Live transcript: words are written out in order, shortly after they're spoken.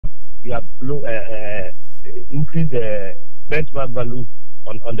you have increased the benchmark value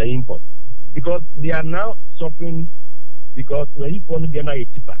on the import because they are now suffering because when you want to get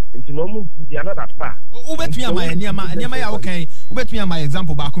cheaper, into normal they are not at par. Ubet me my okay. Ubet me my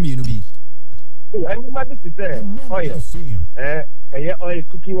example back home, you know be. Oh, and you might be say oil, oil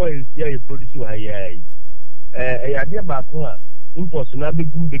cooking oil here is producing high. Idea back home imports now be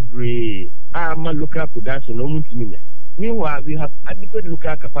good local production no multi. Meanwhile, we have adequate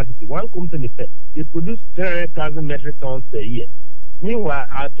local capacity. One company they produce 300,000 metric tons per year. Meanwhile,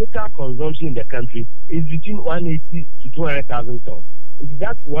 our total consumption in the country is between 180 to 200,000 tons. If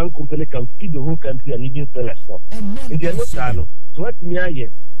that one company can feed the whole country and even sell a stock. In the local, so what's in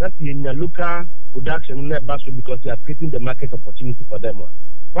here? That's in the local production in that basket because you are creating the market opportunity for them.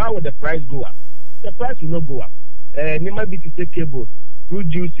 Why would the price go up? The price will not go up. Never be to take cables, fruit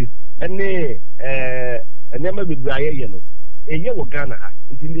juices, and never be dry, you know. A year of Ghana,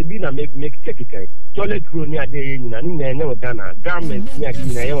 until they be make take toilet roll near the never Ghana, garments near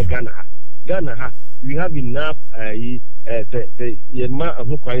Ghana. Ghana, we have enough, they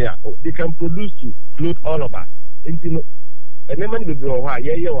can produce to clothe all of us. Until a man will blow a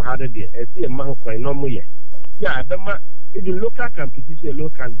year or harder day, and see a man who no more yet. Yeah, but if the local competition local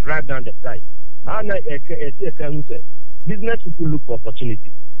can drive down the price. And I see a can say business people look for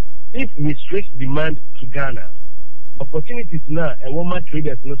opportunity. If we stretch demand to Ghana, opportunities now and woman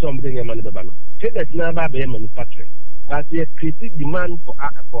traders no somebody in money babano. Traders now by manufacturing. As they create demand for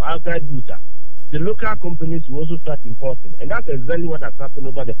outside goods, the local companies will also start importing. And that's exactly what has happened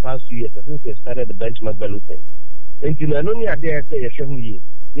over the past few years since they started the benchmark value thing. Until I only had there say a share year,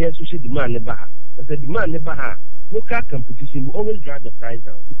 yes, you should demand never. But the demand never. Local competition will always drive the price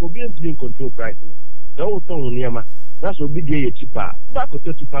down because we don't control pricing. Don't that's what be cheaper. Back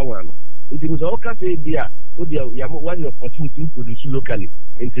to cheaper one. It was all cafe beer. You have one opportunity to produce locally.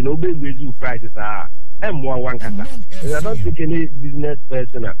 And to nobody raise prices are M1 kata. And I don't think any business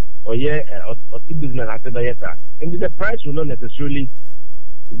person or business after that. And the price will not necessarily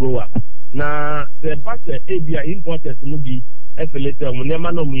go up. Now the back ABI importers will be affiliated.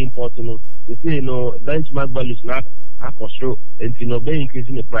 Never know me important. They say benchmark values not a cost and be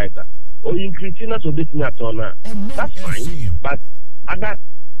increasing the price. Or increasing us a bit not on that's fine, but other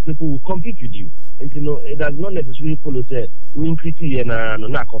people will compete with you. And it does not necessarily follow say we increase and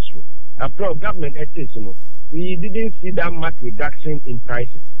not cost. After all, government ethics, we didn't see that much reduction in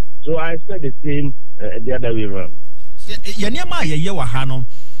prices. So I expect the same the other way around.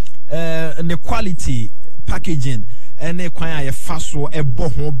 And the quality packaging and the quite faso a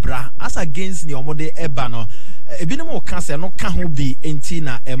boho bra as against the omode ebano. Ebinimo cancer no can be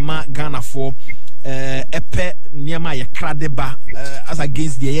entina ema Ghana for epe niema ye kradeba as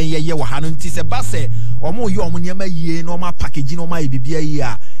against the ye wahano nti se base omo yo omo niema ye no ma packaging no ma bibia yi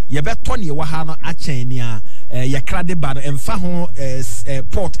a ye beto ne wahano achen ni a ye kradeba no emfa ho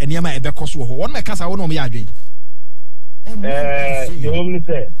port niema ebe koso ho won me kasa wo no me adwen you only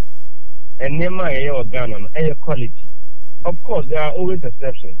say and niema ye Ghana no e quality. Of course there are always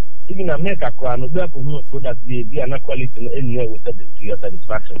exceptions. Even America no be ko product they are quality no any with to your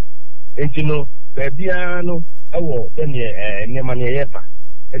satisfaction. And baby no ewo then niema ne yepa.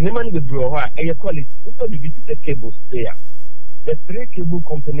 And niema be bro ha e quality. So the bit cables there. The 3 cable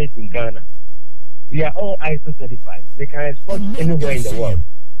companies in Ghana, they are all ISO certified. They can export anywhere in the world.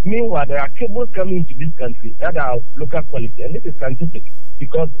 Meanwhile, there are cables coming into this country that are of local quality, and this is scientific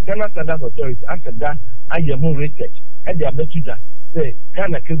because Ghana Standards Authority after that I have more research and they are better that say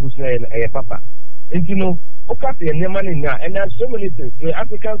Ghana cables na papa. And okay, and there are so many things. The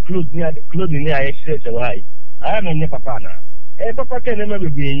African clothing near why I am a papa now. Papa can never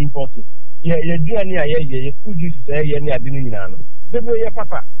be important. Yeah, do any food juices near dinner. They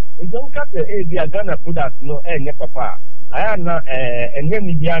papa. And don't cut the Ghana products no papa. I am not and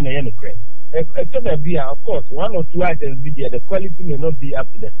then be an crane. Of course, 1 or 2 items be there, the quality may not be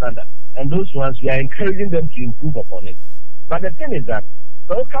up to the standard. And those ones we are encouraging them to improve upon it. But the thing is that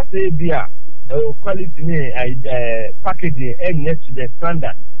so quality packaging and next to the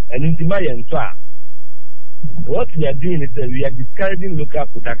standard and into my entire. What we are doing is that we are discouraging local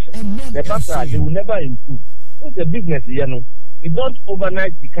production. The fact that they will never improve. It's a business, you don't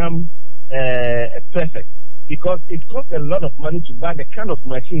overnight become perfect because it costs a lot of money to buy the kind of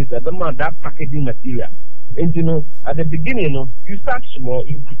machines that demand that packaging material. And at the beginning, you start small,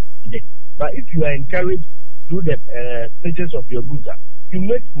 you it. But if you are encouraged through the purchase of your goods, you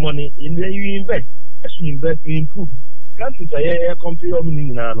make money and then you invest. As you invest, you improve. Countries are company.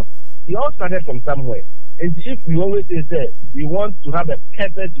 It all started from somewhere. And if we always say we want to have a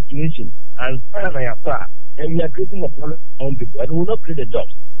perfect situation and find a and we are creating a problem for our own people, and we will not create the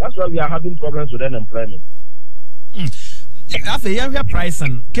jobs. That's why we are having problems with unemployment. After you price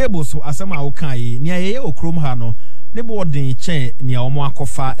and cables, as some are okay, near your chrome hano, the boarding chain near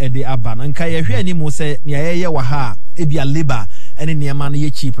Omoakofa at the Aban, and Kaya any more say near your waha, ebia labor, and in your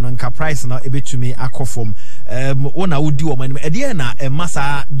money cheap and ka price and a bit to me a coffum. One I would do when Ediana a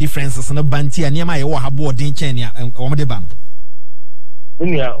massa differences and a banty and near my waha boarding chain and Omadeban.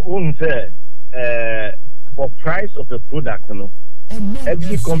 For price of a product, you know.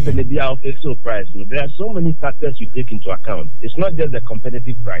 Every company they are offering price. You know, there are so many factors you take into account. It's not just the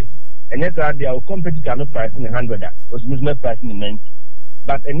competitive price. And that's why their competitor not pricing 100, was not pricing 90.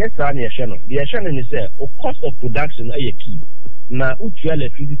 But and that's why the channel is a cost of production is key. Now, your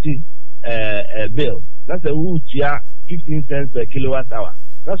electricity bill. That's a 15 cents per kilowatt hour.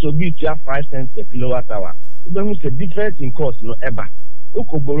 That's a bit 5 cents per kilowatt hour. Then the difference in cost, no ever.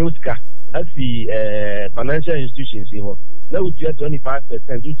 Okoboroska, that's the financial institutions here. Now we are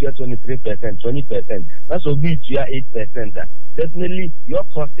 25%, we are 23%, 20%. That's a bit 8%. Definitely, your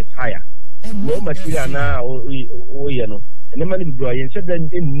cost is higher. No material now, you know, and the money we grow. Instead, then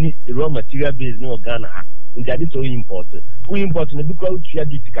raw material base no Ghana. And that is so important. We import because we are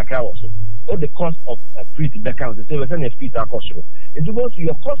duty cacao also. All the cost of fruit background, the same as an fruit are cost. And because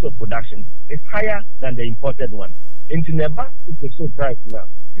your cost of production is higher than the imported one. And in the back, it's so price now.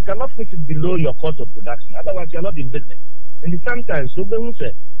 You cannot fix it below your cost of production. Otherwise, you are not in business. And sometimes, we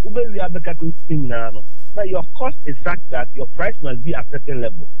are the thing now. But your cost is such that your price must be at a certain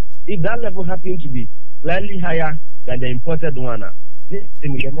level. If that level happens to be slightly higher than the imported one, this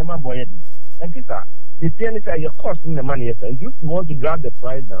thing you never buy it. And this the thing is that your cost in the money. And if you want to drive the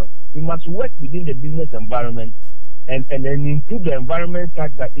price down, you must work within the business environment and then improve the environment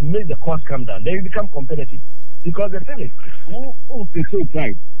such that it makes the cost come down. Then you become competitive. Because the thing is, who pays so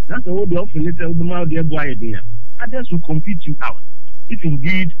price? That's the whole the oscillator they're buying. Others will compete you out. If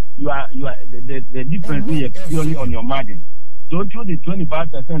indeed you are the difference here purely on your margin. Don't you the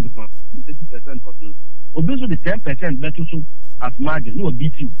 25% to 30% for close. Obviously the 10% better so as margin, no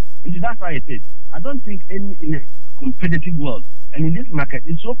beat you. And that's why it is. I don't think in a competitive world and in this market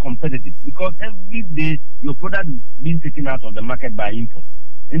it's so competitive because every day your product is being taken out of the market by import.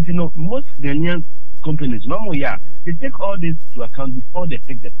 And you know most Ghanaian companies, they take all this to account before they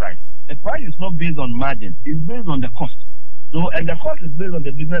take the price. The price is not based on margin, it's based on the cost. So, and the cost is based on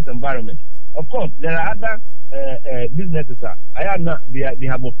the business environment. Of course, there are other businesses. They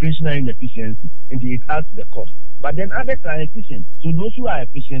have operational inefficiency, and it adds to the cost. But then others are efficient. So those who are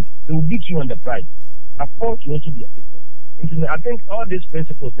efficient, they will beat you on the price. Of course, you also be efficient. And I think all these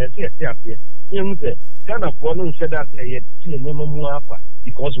principles, they say up here. Kind of one said that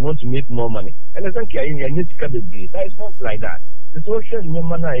because we want to make more money. And I think that is not like that. The social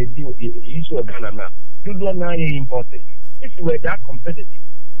issue of Ghana now. You don't know important. If you were that competitive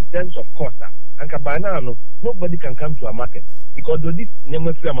in terms of cost, and by now nobody can come to a market because this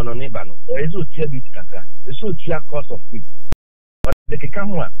never free on neighbor or is so cheap it's so cheap cost of food. But they can come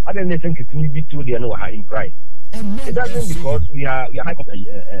one. I don't think it can be too high in price. It doesn't because we are high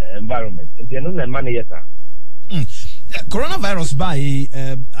environment and they are not money yet. Coronavirus by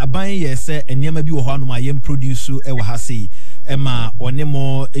buying yes and never be one my young producer ever has see Emma or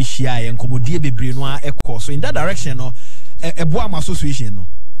Nemo Asia and Commodity Bebrinoa Echo. So in that direction, a Boam association. No.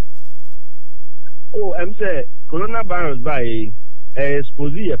 Oh, I'm saying coronavirus by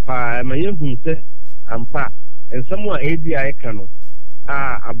expose pa my young who say and pa and someone ADI cano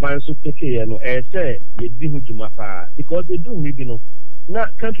a band so take say they didn't do my because they do maybe no. Now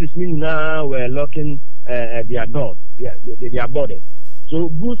countries mean now we're locking their doors, their borders. So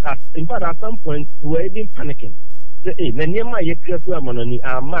goods in fact at some point we were even panicking. Say, hey, Nanyama ye careful amanoni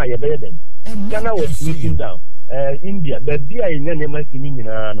ama ye beden. Ghana was closing down. India, but they are in Nanyama singing they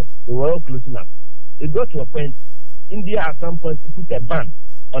were all closing up. It got to a point India at some point put a ban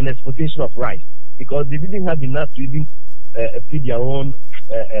on exportation of rice because they didn't have enough to even feed their own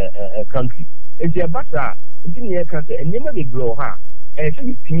country. And they are back there. And never be blow her. And so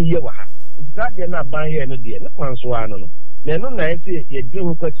you see me here. That they're not buying here, no dear. No one so I don't know. They're not nice. You're doing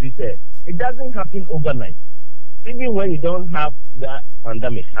what you say. It doesn't happen overnight. Even when you don't have that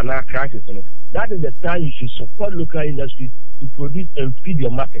pandemic and our crisis, that is the time you should support local industries to produce and feed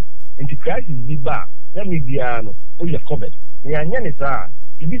your market. And the crisis be bad. Let me be all you're covered. And if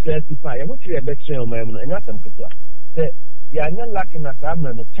this is I'm going to be a my and that's them. You are not lacking as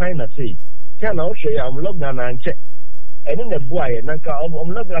China say. China will show you I'm lockdown and check. And then the boy, I'm not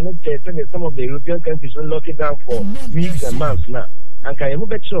going to say some of the European countries will lock it down for weeks and months now. And can you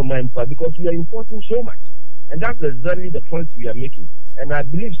bet your mind because we are importing so much. And that's exactly the point we are making. And I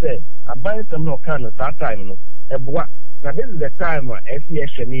believe say I buy some no can at that time no. Now this is the time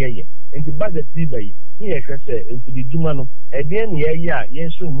SES near ye. And the budget be here say into the Jumano. And then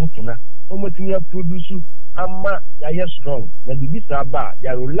yes so mukina. Omotinya produce amma ya strong. Now the this aba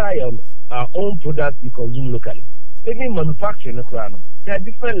ya rely on our own products we consume locally. Even manufacturing no crown. There are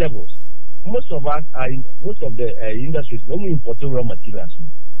different levels. Most of us are in most of the industries when we import raw materials.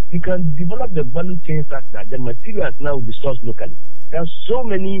 You can develop the value chain such that the materials now will be sourced locally. There are so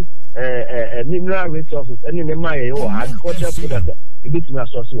many mineral resources and in the or agricultural products a bit in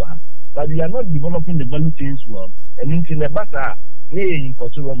source, but we are not developing the value chains well. And in the batter, we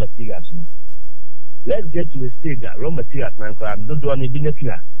import raw materials. Let's get to a stage that raw materials don't do any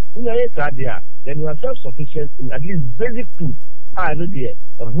benefit. Then you are self-sufficient in at least basic food. I know the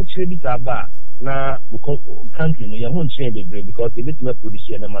which is about na country no you won't change the because the bit produce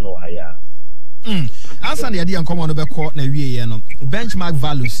na man o higher. Answer the idea come on be call na wie no benchmark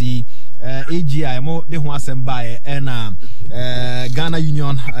value see AGI mo de ho asem buy na Ghana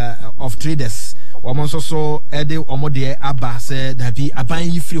Union of Traders omo so e de omo de aba se da bi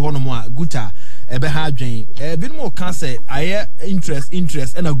aban yi free ho no mo a guta ebe ha adwen bi no mo kan say aye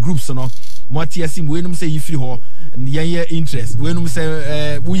interest and a groups no motiasim we no say yi free ho yen interest we no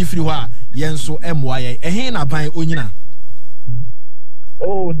say we free ho a yen so MY ehin na ban onyina.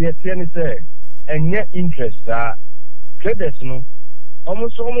 Oh, the thing say enye interest traders no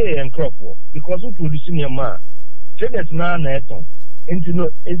almost so many and crop because we producing your man traders na eton. And you know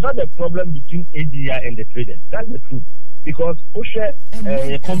it's not a problem between ADI and the traders. That's the truth. Because Osha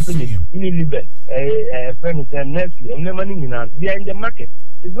a company Unilever friend Nestle they are in the market.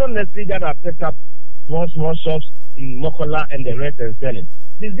 It's not necessary that I set up small shops in Mokola and the rest and selling.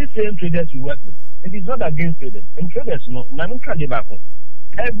 It's the same traders you work with. And it's not against traders. And traders no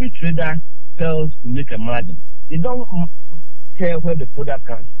every trader sells to make a margin. They don't care where the product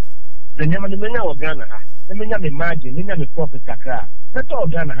comes. The many organa, the many margin, many profit kakra. That's all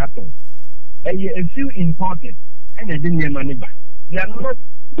Ghana happen. And you feel important and you didn't get money back. They are not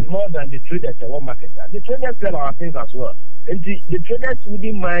more than the traders at one market. The traders sell our things as well. And the traders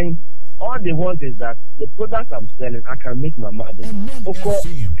wouldn't mind. All they want is that the products I'm selling, I can make my margin. Oko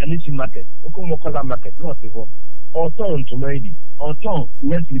Kanichi market, Oko Mokola market, not the home. Or turn to maybe, or turn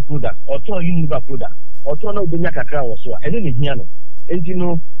Nestle products, or turn Unilever products, or turn no Benya Kakra or so. And then here no. And you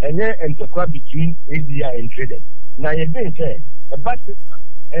know, and then enterprise between ADI and traders. Now you didn't say a basket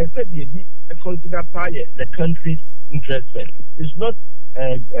said you consider the country's interest first. It's not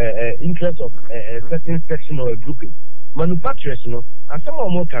interest of a certain section or a grouping. Manufacturers, you know, and some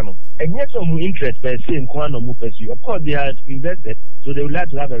of them and yet some interest per se in Kwan or pursue. Of course, they have invested, so they would like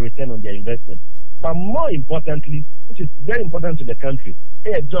to have a return on their investment. But more importantly, which is very important to the country,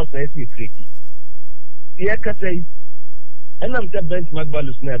 a job that is creative. Here, can say, and I'm saying benchmark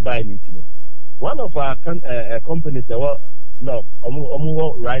values nearby in it. One of our companies, no,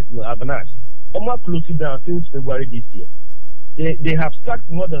 right now, Avanas, almost closing down since February this year. They have sacked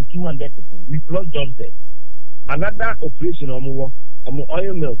more than 200 people. We lost jobs there. Another operation, oil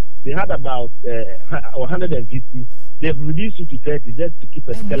mill, they had about 150. They've reduced it to 30 just to keep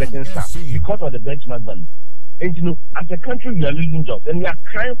a skeleton staff because of the benchmark value. And you know, as a country, we are losing jobs and we are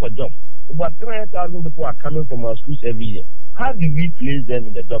crying for jobs. About 300,000 people are coming from our schools every year. How do we place them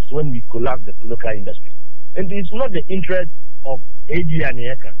in the jobs when we collapse the local industry? And it's not the interest of AD and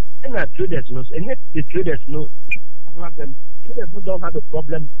ECA. And our traders know, and yet the traders know, traders don't have a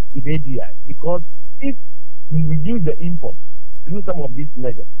problem with ADI because if we reduce the import through some of these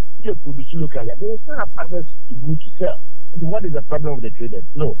measures, they produce locally, they will still have access to goods to sell. And what is the problem with the traders?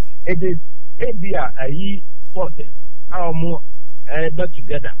 No, it is ADI, forces are more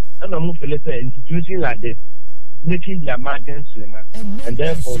together. And I'm in a situation like this, making their margins slimmer, and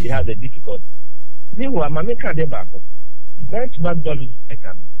therefore they have the difficulty. Meanwhile, Mamika Debako, benchmark dollars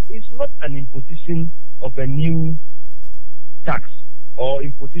is not an imposition of a new tax or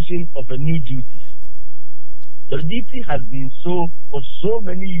imposition of a new duty. The duty has been so for so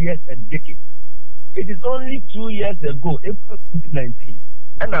many years and decades. It is only 2 years ago, April 2019,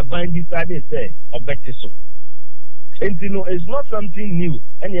 and I bind decided say or better so. And you know, it's not something new.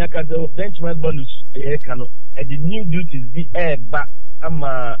 And you can say benchmark bonus, and the new duties be back.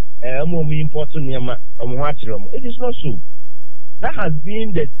 Important. It is not so. That has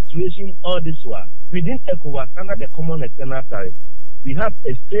been the situation all this while. Within ECOWAS, under the common external tariff, we have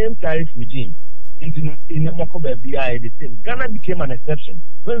a same tariff regime. In the BI, the same. Ghana became an exception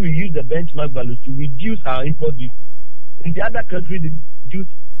when we use the benchmark values to reduce our import duty. In the other countries, the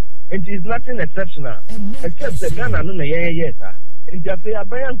duty, and it is nothing exceptional, except the Ghana no yes, sir. And if I say, I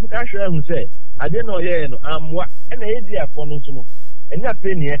say, I didn't know, I'm what, and the idea for no. and you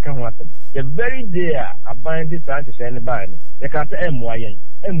pay near can want them. The very day I bind this answer and buy they can say MY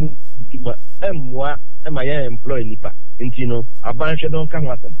and MY and my employee nipa. And you know, I bind don't come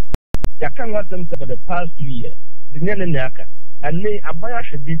with them. They can't want them for the past 2 years. The Nyanaka and they a buyer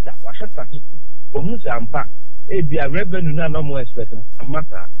should data, wash statistics. For who's ampa, it be a revenue no more expected. A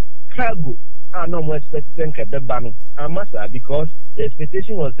matter cargo are no more expected than the ban a matter because the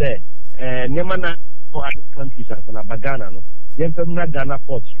expectation was there. Nemana or other countries as an Abagana. No, then from Ghana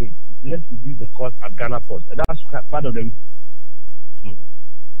Port Street. Let's reduce the cost at Ghana Port. That's part of the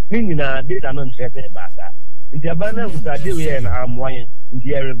meaning data non set about that. In the Abana with a day and I'm wine in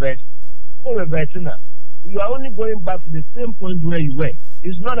the reverse. Oh, reverse now. You are only going back to the same point where you were.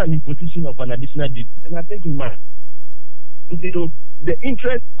 It's not an imposition of an additional duty. And I think we must. The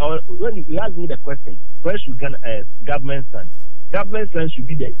interest, or when you ask me the question, where should government stand? Government stand should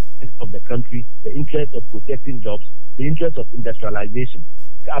be the interest of the country, the interest of protecting jobs, the interest of industrialization.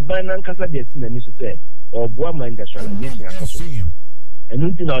 Abandon Casa de Sina say, or Boama industrialization. And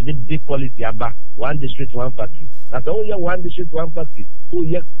until now, the big policy about one district, one factory. That's only one district, one factory. 2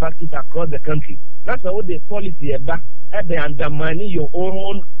 years factories across the country. That's all the policy about they undermining your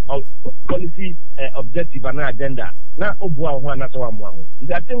own policy objective and agenda. Now, I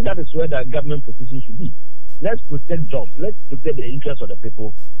think that is where the government position should be. Let's protect jobs. Let's protect the interests of the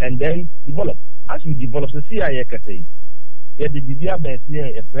people, and then develop. As we develop, the CIA can say, the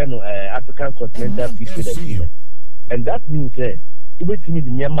African Continental Free Trade Agreement, and that means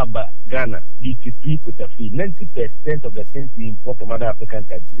Ghana duty-free quota-free. 90% of the things we import from other African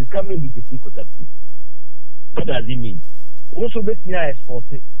countries is coming duty-free quota-free. What does it mean? Also, basically, export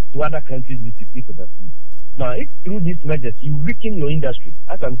it to other countries duty-free quota-free. Now, if through these measures you weaken your industry,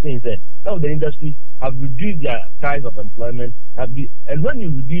 as I'm saying, some of the industries have reduced their size of employment, and when you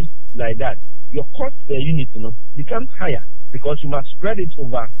reduce like that, your cost per unit, becomes higher because you must spread it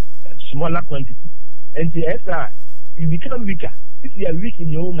over a smaller quantity. And you become weaker. If you are weak in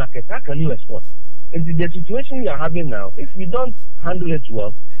your own market, how can you export? And the situation we are having now, if we don't handle it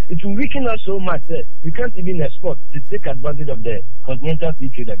well, it will weaken us so much that we can't even export to take advantage of the Continental Free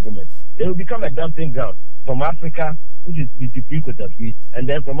Trade Agreement. It will become a dumping ground from Africa, which is duty-free, quota-free, and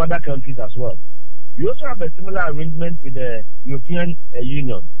then from other countries as well. We also have a similar arrangement with the European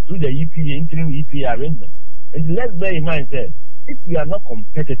Union through the EPA, interim EPA arrangement. And let's bear in mind that if we are not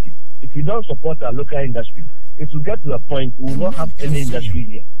competitive, if we don't support our local industry, it will get to a point we will not have any industry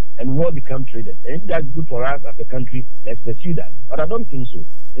here and we will become traders. And if that's good for us as a country, let's pursue that. But I don't think so.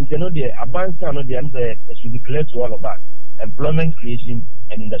 And the advance should be clear to all of us. Employment creation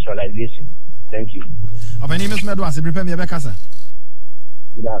and industrialization. Thank you. My name is Medwas. Prepare me, Bekasa.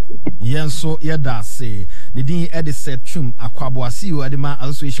 Yes, so yeah, that's the Dean Edison Chum Aquaboasi, Edema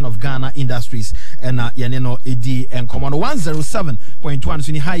Association of Ghana Industries, and Yaneno Edi and Command 107.1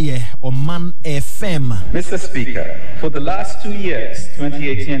 in higher Oman FM. Mr. Speaker, for the last 2 years,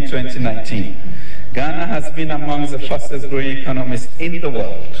 2018 and 2019, Ghana has been among the fastest growing economies in the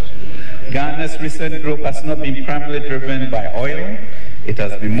world. Ghana's recent growth has not been primarily driven by oil, it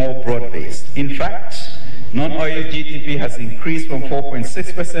has been more broad-based. In fact, non-oil GDP has increased from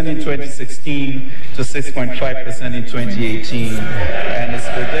 4.6% in 2016 to 6.5% in 2018, and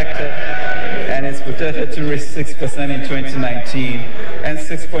is projected to reach 6% in 2019 and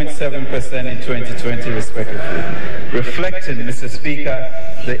 6.7% in 2020, respectively, reflecting, Mr. Speaker,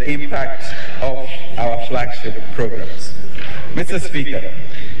 the impact of our flagship programs. Mr. Speaker,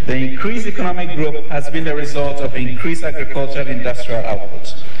 the increased economic growth has been the result of increased agricultural and industrial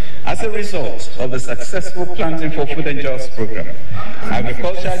output. As a result of the successful Planting for Food and Jobs program,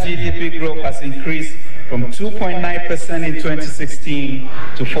 agricultural GDP growth has increased from 2.9% in 2016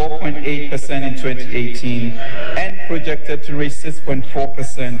 to 4.8% in 2018 and projected to reach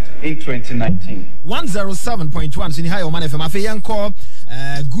 6.4% in 2019. 107.1 in high Omanfm. Afeyanko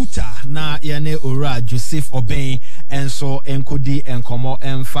Guta na yane ora Joseph Obey enso enkodi enkomo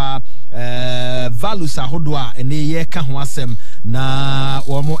emfa values ahodoa ene ye ka ho asem na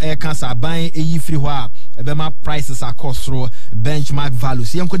womo eka saban eyifiri ho a ebema prices akosro benchmark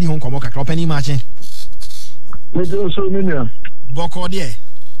values yenkodi ho nkomo kakra opani mache me do so minia boko de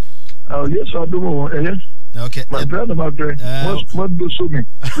oh yes I do more okay my brother what do so me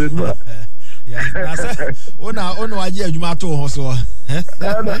yeah ona waje adwuma to ho so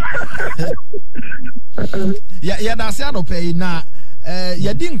yeah that's no pay na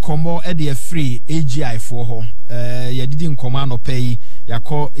yadi nkomo e de free AGI for ho yadi nkomo no pay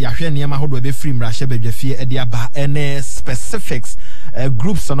yakọ yahwe niam ahodo be free mrahye badwafie e de aba ene specifics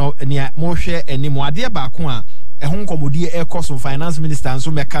groups no ne mo hwe eni mo ade ba ko a ehun komodie e cost finance minister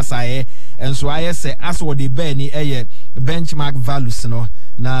nso mekasa and so I say as what the benny benchmark values no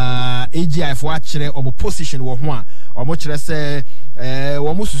na AGI for actually or position wo ho a or much say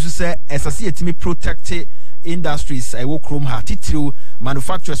wo mususu say esase etimi protect industries I work room ha titru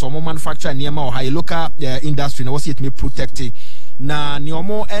manufacturers or manufacture near ma or high local industry na was yet me protect na ni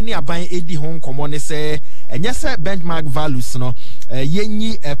omo any aban edi ho nkomo ne say enye say benchmark values no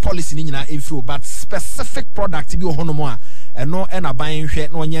yenyi policy ni nyina enfio but specific product bi ho no mo a eno en aban hwe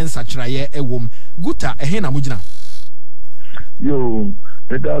na onye nsachiraye ewom guta ehe na mugina yo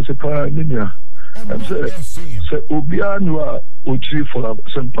that's a pioneer say obia no a ochi for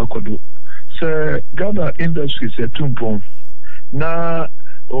sempa kodo say Ghana industry say tumpon na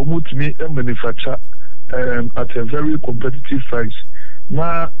omutimi manufacture at a very competitive price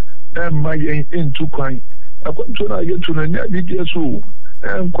na my into kwan to na get to na dey so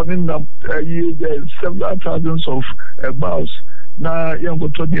coming up several thousands of barrels na young go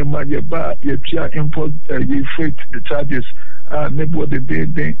to the man ba ye tia import ye freight charges nebo the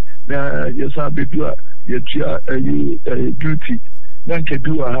day na yes abedu ye tia duty na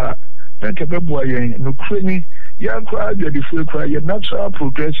kedu ha na kebebo yen no krani ya kwa the fuel kwa ye natural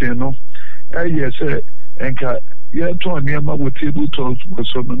progression no yes enka ye ton niema with table talks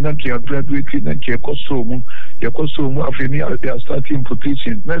so na ke graduate na ke costume afeni they are starting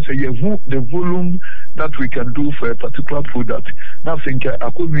importation na say the volume that we can do for a particular product nothing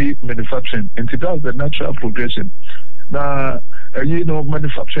could be manufacturing and that's the natural progression now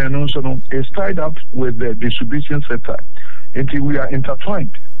manufacturing also is tied up with the distribution sector until we are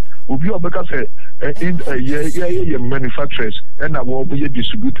intertwined. Obi obeka say manufacturers and our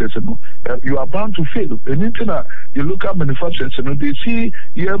distributors you are bound to fail. Anything you look at manufacturers they see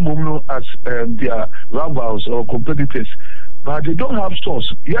as their rivals or competitors, but they don't have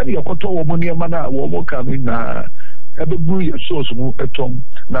stores. Source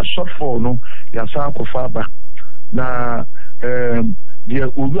na shortfall no yasa akofaba na the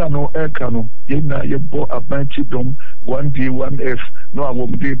Urano Ercano, Yena Yebo Abanchi Dom, 1D, 1F, no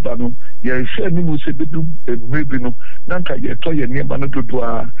Awomde Bano, Ye Shani Musedu, Ribino, Nanka Yetoya Niamano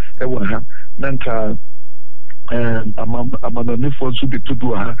Dua, Ewaha, Nanka Amanonifo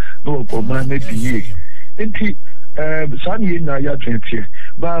Subitudua, no Oman Nedi. Enti Sani na ya twenty,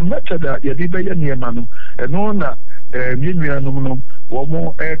 but Metada Yadiba Niamano, and Ona Mimianum,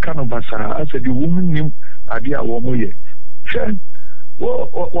 Womo Ercanobasa, I said the woman named Adia Womoye.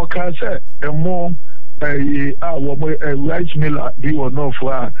 What can I say? A more rice miller be or no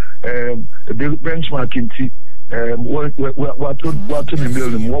for benchmarking tea. What in a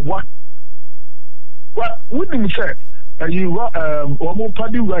million? What wouldn't say? You one more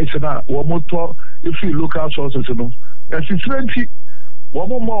paddy rice now, one more if you look out sources, and since 20. One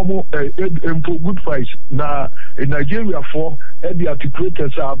more good price now in Nigeria for the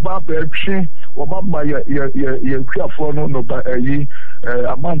articulators are about train or my for no by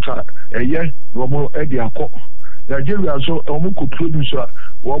a month a year no more Nigeria so could produce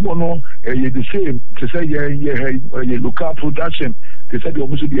one more the same to say local production. They said they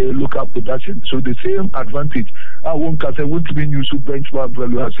almost be a local production, so the same advantage. I won't be used to benchmark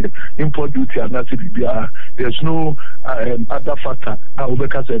value as import duty and that's it. There's no other factor. I will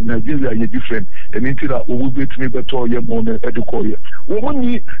make us Nigeria is different, and into that we will be to me better your money educate. We won't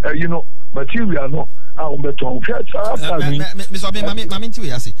need material no. I will better. Mr. Obi, mami tu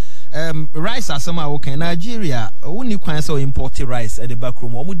yasi. Rice asama okay. Nigeria, we need to so import rice at the back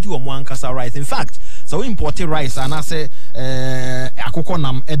room. We do ankasa rice. In fact. So we imported rice and I say akoko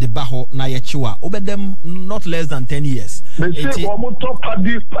nam e de baho na yechiwa over them not less than 10 years. They say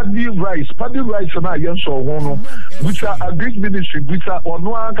paddy rice na yen so ho no which are a big ministry which are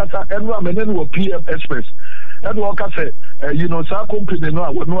ono ankasa enwa menen wo PM Express and wo ka say sa company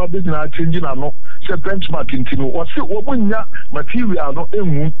no business na changing no say benchmark intino wo say wo munya material no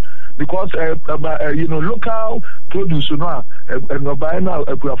emu because local produce no and buy now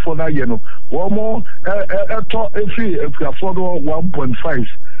for na ye no one more every 1.5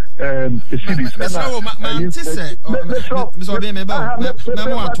 cities.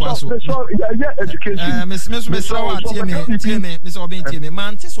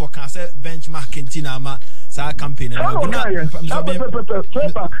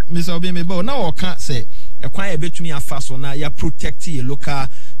 A quiet between a fast on ya protect your local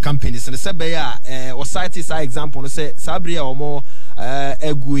companies and the Sabaya or cite this example say Sabria or more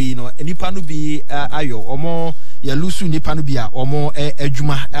egui no nipanu bi ayo or more ya lusu nipanu bia or more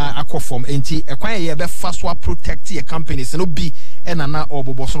ejuma aquaform enti a quiet ya be fast wa protect your companies no be enana or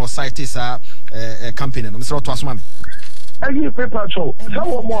boboson or cite this company no Mr. Otwasmami. Any paper show some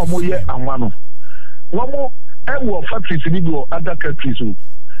more ye and one more factories in other countries.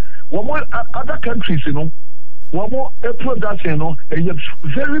 other countries, one more products,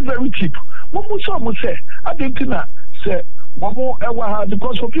 very, very cheap. One more say, Argentina say, one more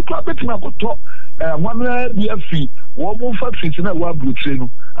because for people are betting about top. One year fee, one more factories in a blue train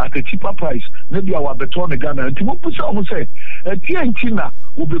at a cheaper price. Maybe our beton Ghana and Timothy say, Tina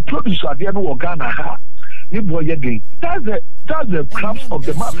will be produced at the end of Ghana. That's the crux of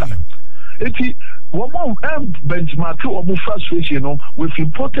the matter. It's one more benchmark or more frustration with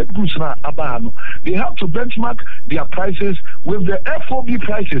imported goods now. They have to benchmark their prices with the FOB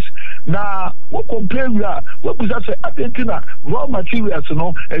prices. Now, what compare we are? What was that say? Argentina raw materials,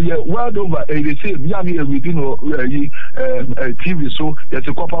 world over. They say, within TV, so there's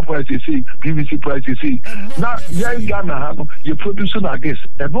a copper price, you see, PVC price, you see. Now, in Ghana, you're producing like this.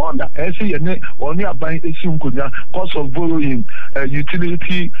 And on that, I say, only buying cost of borrowing,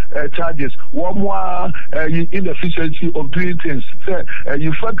 utility charges, one more inefficiency of doing things. Say,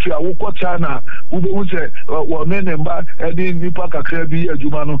 you factory, I walk China, who say, one and back, and then Nipa Kakrebi,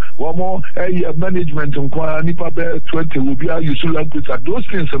 Jumano, one more management and Nipa 20 will be a usual language at those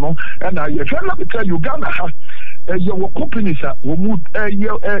things, and I tell you, Ghana has. Your companies are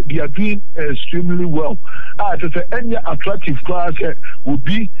they are doing extremely well. Any attractive class will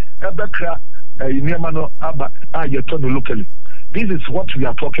be a better locally. This is what we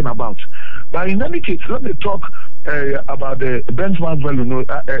are talking about. But in any case, let me talk about the benchmark value. No,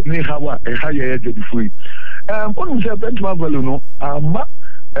 higher before. When we say benchmark value,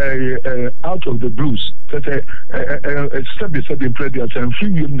 out of the blues. That step in previous and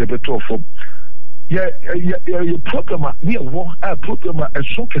free you the better form. Yeah, problem. A problem. A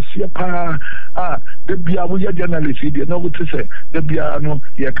shock is here. The Bia journalist. You know what to say. The Bia no.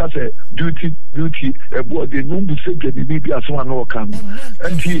 Yeah, cause duty. About the number said the maybe as one no can.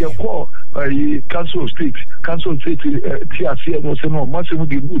 And he call council state. TRC no say no. Maximum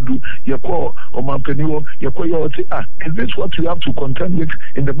the do. You call Omanfm. You call your is this what you have to contend with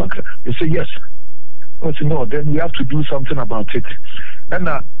in the market? They say yes. I say no. Then we have to do something about it. And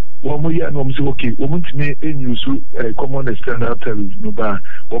one more year, no, okay. Woman to me, in use common external tariff, no, but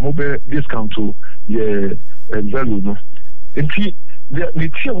one more discount to value, no. And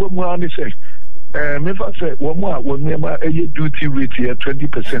the tier one more on the say, if I say one more, one member a duty rate here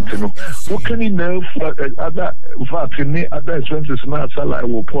 20%, no. What can you know for other VAT in other expenses now? Salary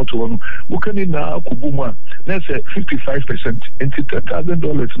will port one. What can you now, Kubuma? Let's say 55% into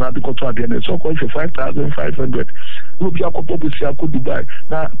 $10,000 now the contract, and so called for 5,500. Look, Jacobusia could Dubai.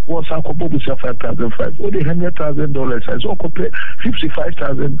 Now, what's Jacobusia 5,500? Only $100,000. I saw compare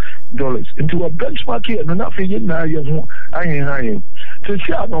 $55,000 into a benchmark here, and nothing in now. I ain't. So,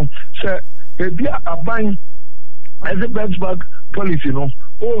 say, a buying as a benchmark policy, no,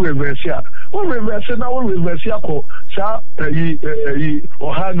 all reverse here. All reverse now, all reverse here. Sa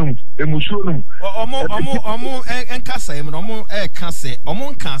Ohanum, Emusunum. Omo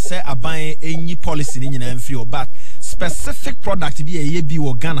Kase, a buying any policy in your but specific product be a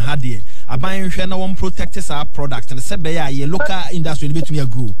or gun had here. A buying one protects our product and the Sebea, local industry between a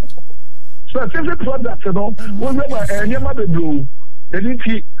group. Specific product, you know, remember, and your mother blue.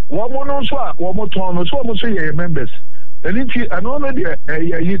 One more swap, one more ton, so much say members. And only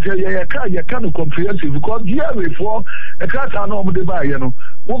you can't comprehensive because year before a cat are normally buy, you know.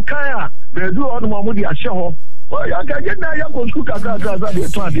 What kind they do on Mamudi Ashaho? Well, I can get now your school the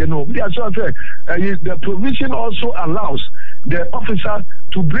provision also allows the officer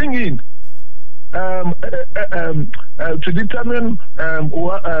to bring in to determine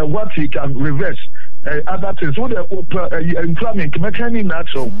what he can reverse. Other things, what the employment mechanic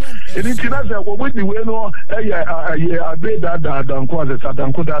natural. And it's not that what we know, I did that that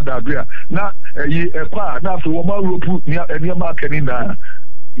now, now for one rope near any market in there.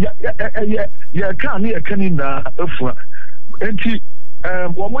 Yeah, can't near canina.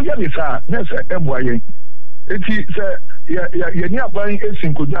 And one more year is MYA. It's you're buying a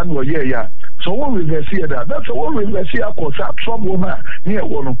single January, yeah. So what will they see that? That's what we will see. Of course, trouble near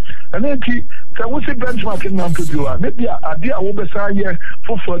one. And then so what's the benchmarking now to do? Maybe a dear overside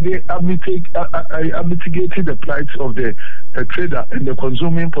for the mitigating the plight of the trader and the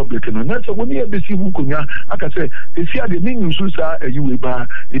consuming public. And that's when you have the Simukunya, I can say, they see the menu susa you will buy.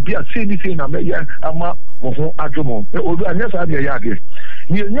 If you are saying this in a mayor, Ama Moho Ajomo, although I never had a yard.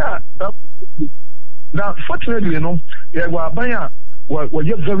 Now, fortunately, you know, we're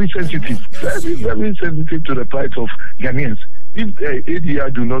just very sensitive, very sensitive to the plight of Ghanaians. If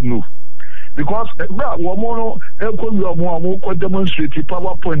ADI do not know, because one more demonstrate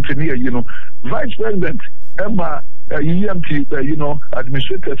PowerPoint in here, you know, Vice President Emma EMT, you know,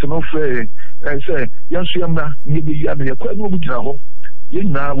 administrators and of say, yes, maybe ye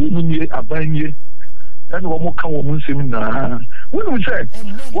na wo mu nie abanye and wo mo ka wo mu nsem na wo nu say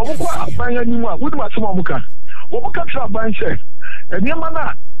wo mo kwa abanye ni mu a wo nu asem wo mo ka tra abanye say eniema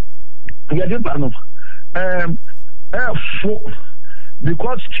na ye de ba no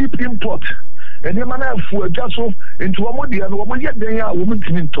because cheap import eniema na fu adwaso into wo mo de no wo mo ye den a wo mo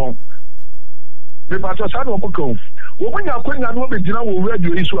timi nton me ba to sa no wo ko wo mo nya kwanya no be gina wo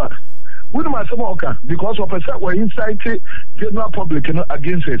radio isu a we don't matter because of a set were inside general public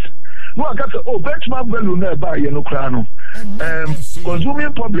against it. No, I got oh benchmark value never buy no crown.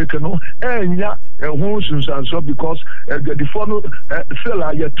 Consuming public and so because the follow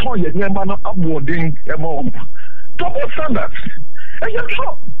seller your ton your name man upwarding double standards. And you're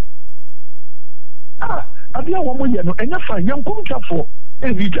sure. I didn't want you know, and you're fine, young come for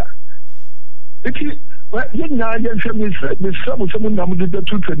a vita. Well, you know, someone did the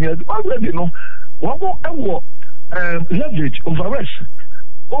 2 years already. No, one more leverage over rest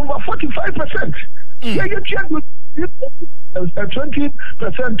over 45%. Yeah, you check with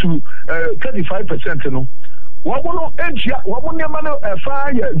 20% to 35%. You know, one more edge, one more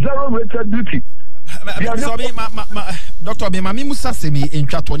fire zero rated duty. Dr. Bemami Musa Semi in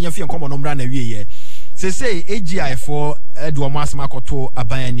Chatoni, if you come on Umbrana, ye say AGI for Edwamas Makoto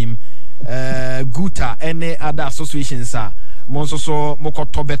Abayanim. Guta any other associations are monso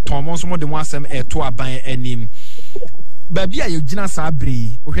mokoto beton monso mo de mo asem to aban anim baby ayo gina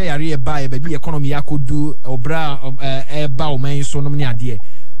sabri ohwe yare e bae baby economy akodu obra ba o man so no ne ade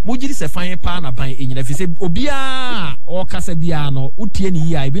mo giri se fan pa na ban enyina fi se obia o kasa bia no utie ni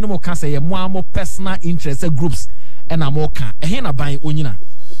yi ai bi no mo kasa ye mo amo personal interest groups na mo ka ehe na ban onyina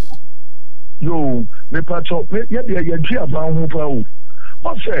yo me pacho ye de ye dua ban ho pa o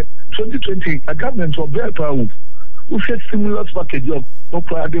what's it 2020 a government of very powerful who said stimulus package of no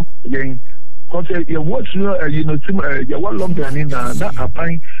problem again because you watch you know you want long than in that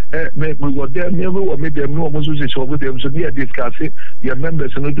applying we were there never or made them no almost over them so near discuss it your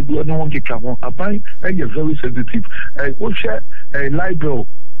members and to go no one can come on applying and you're very sensitive what share a libel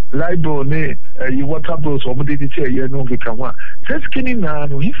ne you water bills or did it say you know we come on just skinny now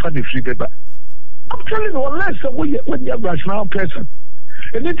no he found the free paper I'm telling you unless when you're a rational person.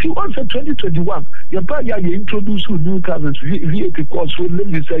 And then once in 2021, your buyer you introduce new cars, VAT costs for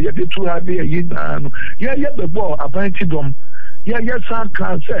living, say, you too hard there, the ball, about them. Yeah, some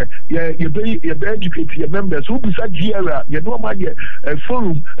can say, you educate your members who beside here, you know, my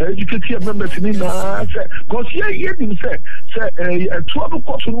forum, educate your members in because you say, 12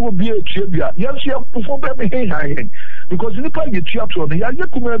 costs will be a trivia. Yes, you have performed everything because in the part you cheer to me, you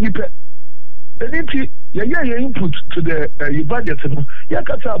come every pet. Your input to the budget,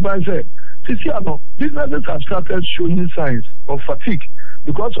 businesses have started showing signs of fatigue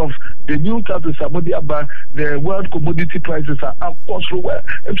because of the new taxes about the world commodity prices are up well.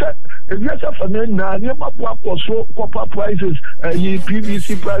 If you have copper prices,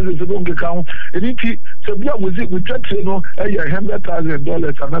 PVC prices don't account. So we try to know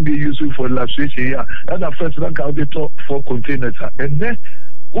 $100,000 and not be useful for illustration here. And the first rank out the top 4 containers. And then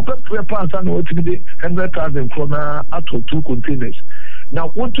open 3 pounds and 100,000 krona out of 2 containers. Now,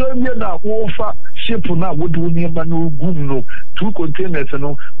 what do you now offer ship now? What do you no 2 containers?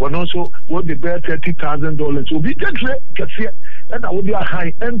 No, but also what the bear $30,000. So we get and I will be a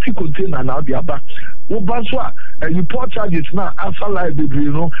high empty container now. They are back. Ubaswa you port charges now after library,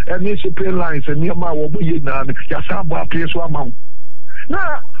 you know, and they pay lines and near my woman. Yasaba pays 1 month.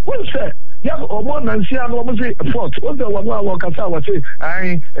 Now, what say? Yeah, Oman and see and almost say fault. All the one walk as I was say,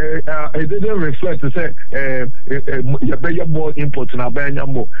 I didn't reflect to say you better more import and I buy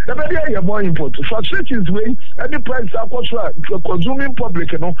more. You better more import. Frustrations way any price consuming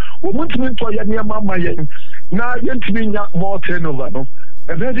public, you know, we want to to your near mama now you mean more turnover, no.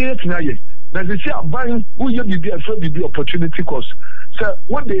 And then it's now ye. Now they say buying who you be there for the opportunity cost. So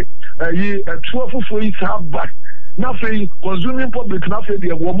one day 12 for each half back. Nothing consuming public, nothing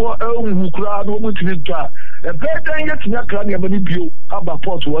there. One more who crowd, woman to be dry. A better yet, Naka, near many view about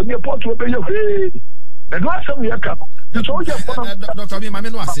port, one near port will be your way. And what's some year cup? Dr.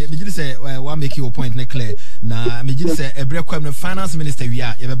 Mamino say, me just say, one make you a point, clear. Now, me just say, a break when the finance minister, we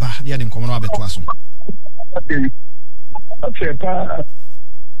are, you have common over to us.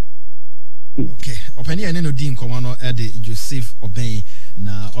 Okay, opinion and no dean common Eddie Joseph Obey.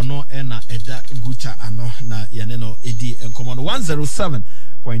 Na ono ena eda guta ano na yaneno edi enkomo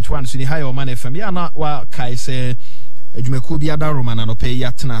 107.1 so ni high Omanfm ya na wa kai se adwumaku bi ada Roman anope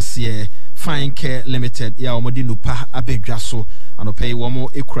ya tenase Fine Care Limited ya omodi nupa abedwa so anope wo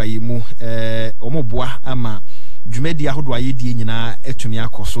mo ekura yi mu omo boa ama dwumadi ahodo ayedie nyina etumi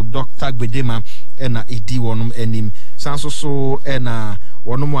akoso Dr. Gbedema ena edi wonum anim sanso ena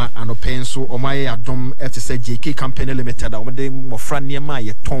wonum anopen so omaye adom etese JK Company Limited omde mofra niema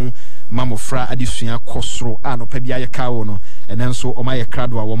yeton mamofra adisua kosoro anopa bia ye kawo no enenso omaye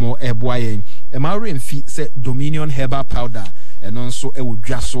krado a womo eboaye emawre mfi se Dominion Herbal Powder enonso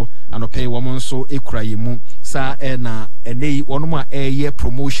ewodwaso anopa womo nso ekuraye mu sa ena enei wonum a eye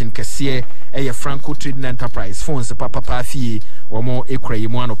promotion kese eye Franco Trading Enterprise phones papa fie womo ekuraye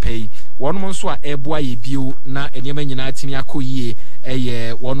mu anopa wonum nso a eboaye bio na enema nyina atimi akoyie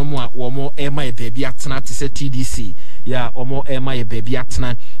eye wonum a womo ema e baby atena te se TDC ya omo ema ye baby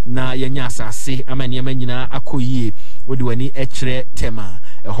atena na yenya asase ama niema nyina akoyie wodi wani ekire tema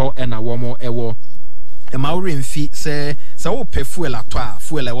eho ena womo ewo emawre mfi se wo pe fuel atwa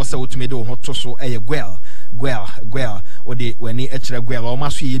fuel e wo se wotumede wo hoto so eye gwel odi wani ekire gwel o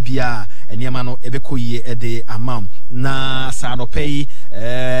maso ye bia eniema no ebekoyie ede amam na sa no pay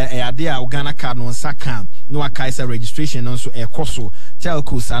ade a Ghana card no nsaka no akaisa registration no so ekoso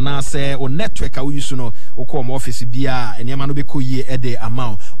telco sana se o network a use no okọ mo office bia eniema no bekoyie ede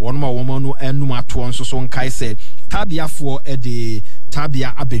amam wonoma womo no enum ato nso so nkaise tabiafo ede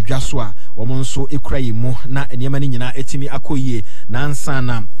tabia abedwaso a womo nso ekurayi mu na eniema ni nyina etimi akoyie na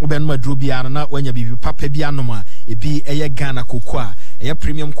ansana obenuma duro bia na wanya bibi papa bia no ma ebi eye Ghana kokoa eye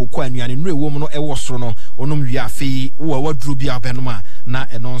premium kokoa anuane no ewo mu no ewo soro no onum wi afi wo waduro bia obenuma na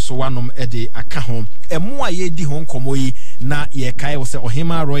eno nso wanom ede aka ho emo a ye di ho nkomo yi na ye kai wo se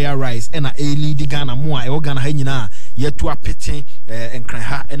Ohima Royal Rice ena lead Ghana mo a e Ghana ha nyina ye to apete enkran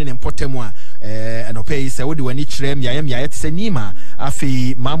ha ene ne mpotemu a enope se wodi wani kirem ya yete se nima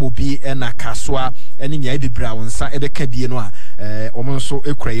afi mamobi ena kaswa ene nya bibra wonsa ebeka bie no a omo nso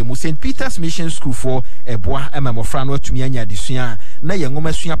ekuraye mu St Peter's Mission School for eboa emamofra no atumi anya desua na ye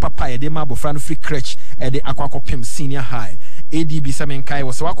ngoma sua papa ye de mabofra no free crèche e de akwakopem senior high ADB Samenkai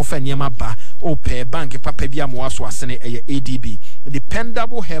was wakofa niema ba ope bank papa bia mo aso asene eye ADB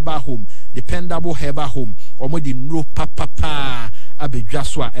dependable herbal home omodi nro papa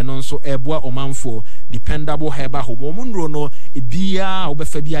abedwaso a eno nso eboa omanfo dependable herbal home omunro no ebia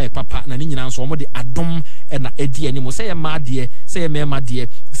obefa bia ye papa na ni nyina nso omodi adom na edi animo se ye maade se ye memade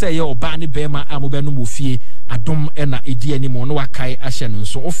se ye oba ne bema amobenu mofie adom na edi animo no wakai ahye no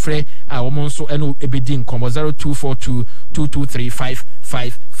nso ofre a womo nso eno ebedi nkomo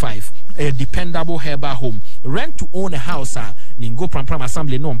 0242235555 a dependable herbal home rent to own a house ningo pram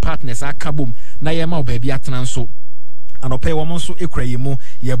assembly no partners akabum na ye ma obabi atena nso anope wo monso ekurayi mu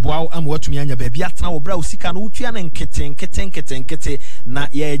ye boaw am watumi anya baby atena wo bra osika no utua na nkete na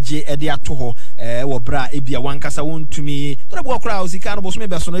ye eje ede ato ho wo bra ebia wankasa wontumi tore bo kura osika no bo so me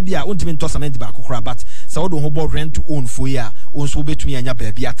beso no bia wontumi ntosa mend ba kokora but sa wodo ho bo rent to own fo ya onso betumi anya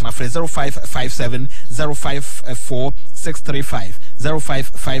baby atena for 0557 054 635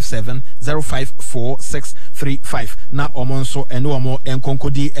 0557 054 635 na omonso ene omo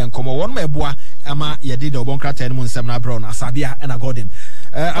enkonkodi enkomo won meboa ama ye did obon krata ene monsem na brown asabia ena garden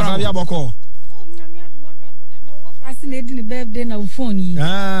asabia boko nyamia do won rebo den wo pass na edi ni birthday na phone yi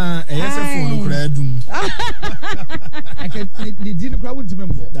yes phone kura dum ake the din kura won time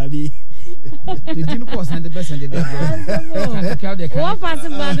mbo dabi the din ko send the best and the wo pass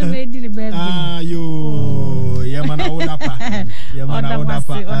ba do na edi ni birthday yo yamana odapa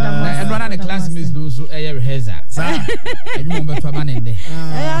na the classmates do so rehearsal sa enyu mo beto amane nde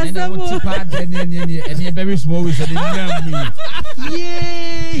and they would tipa any very small ways and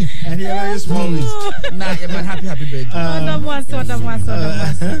yay and very small ways na you man happy birthday oda mwase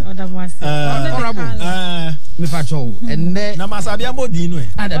me facho and na masabia modi no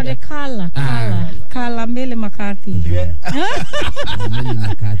oda kala mbele makati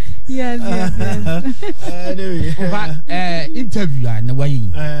yes anyway interview na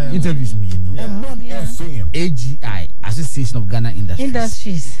wayin interviews me Omanfm AGI Association of Ghana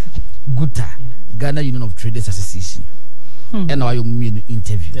Industries Guta Ghana Union of Traders Association and why you mean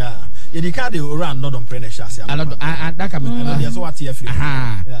interview you the card around not on apprenticeship that can be so what here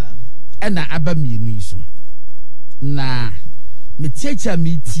and na aba me nu so na me teacher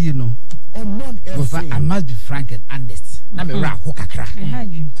me tie no I must be frank and honest na me ra ho kakra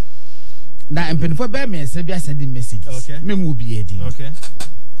na empenfo be me se bia sending messages me mu bi edi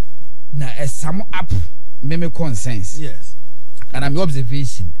na a sum up me consensus yes and I'm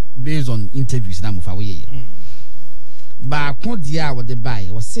observation based on interviews na mo fa we ba ko dia what the buy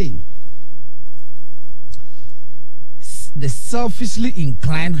was saying the selfishly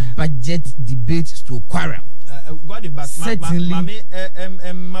inclined budget debate to quarrel certainly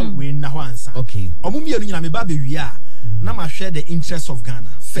we na ho ansa okay omumienu nyina me ba be wi a na ma share the interest of Ghana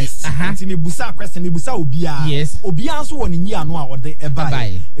first. Nti me busa question, me busa obia. Yes. Obia so won yi ano a wode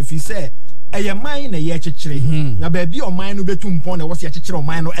ebai. If you say eye man na ye kyekere na ba bi o man no betu mpon na wo se kyekere o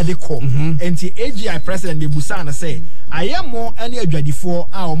man no e de ko. Nti AGI president me busa na say ayemo ene adwadifo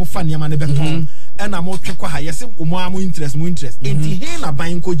a o mo fa ne ma ne beton. Ena mo twekwa ha yesi mo interest enti he na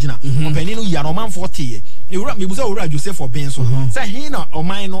ban ko gina opani no ya no man 40 ewura me busa ewura Joseph Oben so say he na o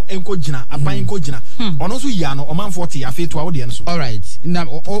man no enko gina aban ko gina ono so ya no o man 40 afeto a wo de so. All right, now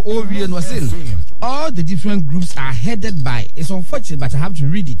all the different groups are headed by, it's unfortunate but I have to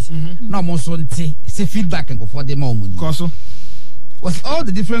read it. Now mo so say feedback and go for them all money. Was all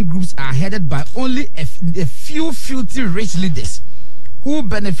the different groups are headed by only a few filthy rich leaders who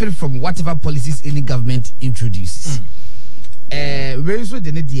benefit from whatever policies any government introduces. Very so the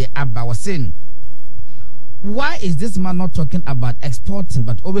idea about was saying, why is this man not talking about exporting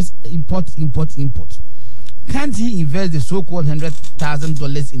but always import? Can't he invest the so-called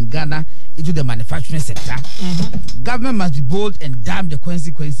 $100,000 in Ghana into the manufacturing sector? Government must be bold and damn the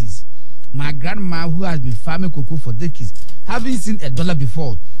consequences. My grandma, who has been farming cocoa for decades, haven't seen a dollar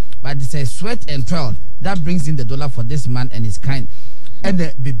before, but it's a sweat and toil that brings in the dollar for this man and his kind. And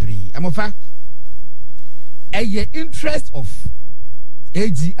the baby, I'm a interest of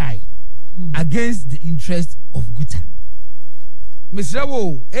AGI against the interest of Guta. Mr.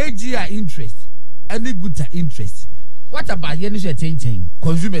 Wo, AGI interest and the Guta interest. What about the initial changing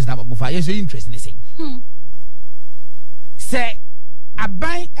consumers now before yes interest in the same? Say I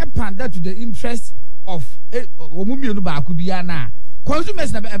buy a panda to the interest of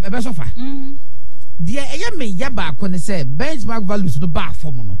consumers na be so far. Dear me yaba kone say benchmark values no bar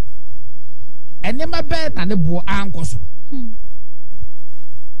for no. And never bed na ne bo anko so.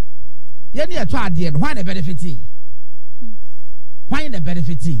 Yeni ato ade no why the benefit yi? Why the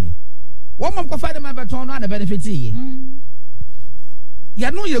benefit yi? One mom ko fa the man beton no the benefit yi. Ya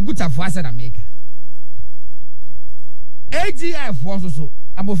no ye good for us in America. AGI for so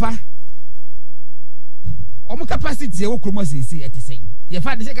amofa. Omo capacity e wo kromo sisi etisen. Ye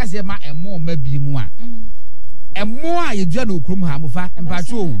fa de se ka se ma emo ma bi mu a. Emo a ye dua no kromo ha amofa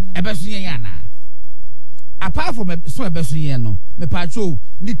mpacho ebeso yen yana. Apart from so ebeso yen no, me pacho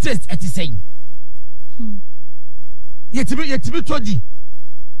ni taste etisen. Ye tibi toji.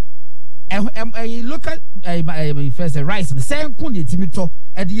 Local first rice the same kun ye timi to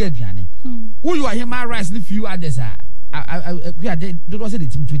e de aduane. Who you are here my rice ni few others are we are they don't say the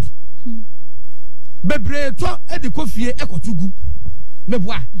timi to di. Bebre to e de kofie ekotugu.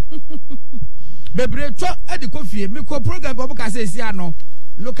 Meboa. Bebre to e de kofie me ko program bo ka say sia no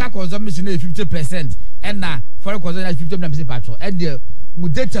local consumption na 50% and na foreign consumption 50% patro and the mu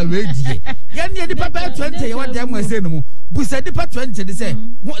data we die. Ye ni papa 20 ye what dem say no mu. Bu say the 20 they say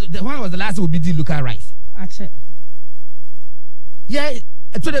when was the last we be the local rice? Actually. Yeah,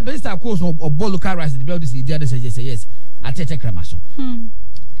 to the best course of local rice the build this idea say yes. I take kramaso.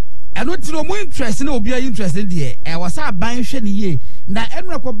 And what no more interest no be interested there. I was a buying share ye. Na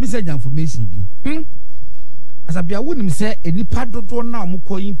enra ko message information bi. As a bia wonim say enipa dodo na mo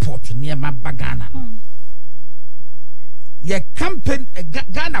ko import ne ma bagana no. Ye campaign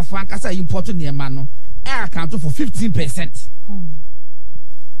Ghana for ankasa import ne ma no. I account for 15%.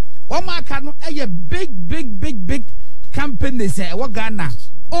 Oma no a big campaign they say what Ghana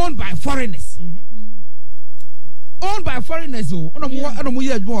owned by foreigners. Owned by foreigners oh no mo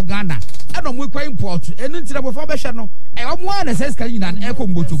ye adwo Ghana e no mo kwa import enu ntira bo fa be hwe no e omo na sense kan yin na e ko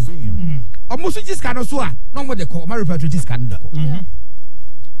mboto omo so jiska no so a no mo de ko ma repatriate jiska no de ko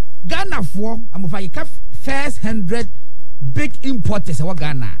Ghana for amofa ye first 100 big importers e wa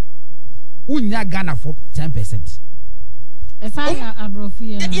Ghana unya Ghana for 10%.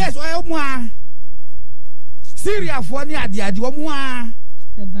 Yes, omo Syria for ni ade omo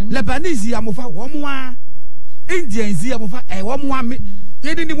Lebanese amofa omo Indians amofa omo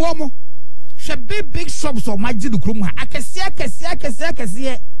ye ni omo hwe big shops o maji du krom ha akese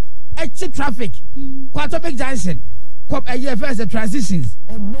traffic kwato big junction kwap first transitions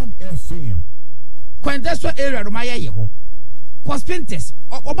Omanfm Quintessential area no maye ho Cospinters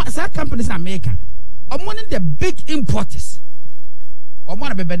or companies in America or money the big importers or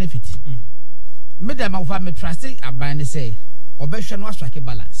one of the benefit. Madam of me trust a band say or beshan was strike a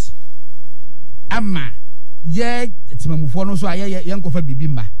balance. Amma ye it's Mamufono so I young of a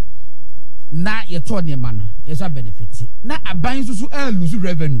bibimba. Na ye told your man, yes, a benefit. Na a bind to lose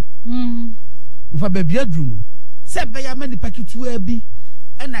revenue. For baby Druno. Said by a many packet to be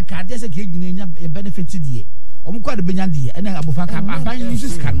and a card as a kid in a benefited ye. Omukwa de benyandi and then abofaka aban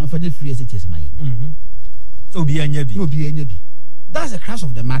uses can for the free SHS my obi enyabi that's the crux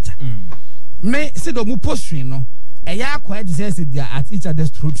of the matter me say do mu postring no eya kwa de say they are at each other's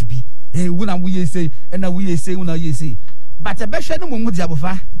throat be wuna we say and we say wuna we say but a behwe no mu di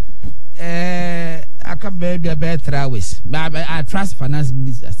abofa aka baby a better hours I trust finance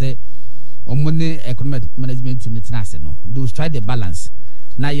minister say money economic management team na say no they will strike the balance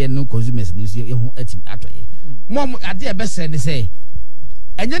na ye no consumers ni ye hu atim atoye mom ade e be say ni say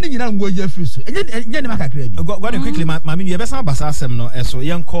enye ni nyina ngo ye free so enye ni makakra bi go quickly mami ye be san basa asem no eso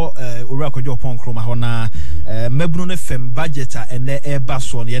yenko owura kodwo pon kroma ho na mabunu no fem budget a ene e ba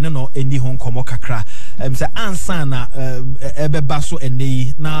so no ye no eni ho nkomo kakra say ansa na e be ba so ene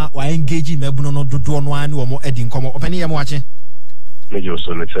yi na wa engage mabunu no dodo no ani wo mo edi nkomo opani ye mo wache mejo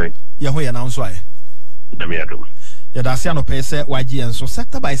so ne chai ye ho ye na nso aye na me adom ya da sia no pay say waji enso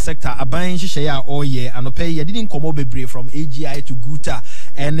sector by sector aban hihye ya oye anope ye didn't come bebre from AGI to Guta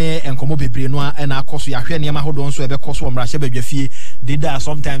ene enkomo bebre no na akoso ya hwe ne ma hodo nso ebe koso omra hye badwafie dida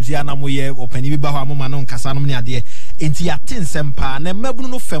sometimes ya na moye opani bi ba ho amoma no nkasa no ne ade enti ya tin sempa na mabunu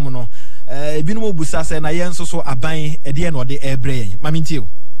no fem no ebinu obusa say na ye nso so aban ede no de ebre mamintio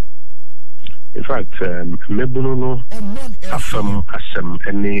in fact mabunu no afam asem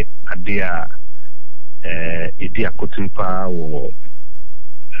ene ade a idia cotton power or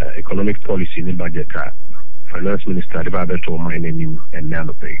economic policy in the budget finance minister divided to Oman and now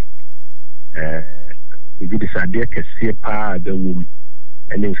pay we did this idea can see power the womb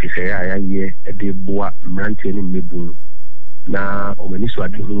and then she say I ye a de bois mountain mebu na omaniso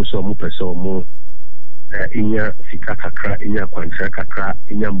adu so mo person mo inya fika kakra inya kwantra kakra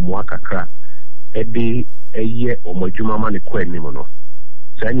inya moa kakra e de eye omodwuma ma ne kwa ni mo no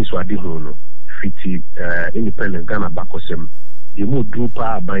sai ni so ade hu no fiti independent Ghana bakosem you mo do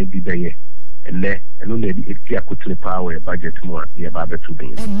power by bi beye ene eno na di etia kotle power budget mo ye ba betu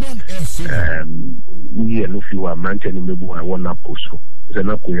bin we no fi wa manche ni mebu I want na poso ze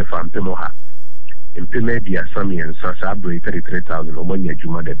na ko ye fa mpemo ha mpeme dia samian sa abre 33,000 o manya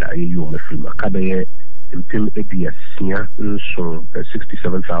juma de da ye o mafri maka be mpem edia sia nso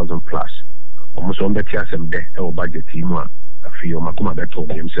 67,000 plus almost on the tiasem de e budget mo afio makuma beto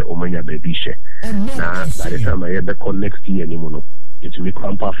them say omanya baby she na by the time I be next year ni no it me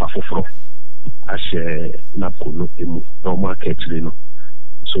kwampa fa foforo ashe na kono emu no market no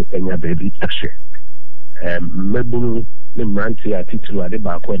so enya baby ashe mebunu ne mranti atitulu ade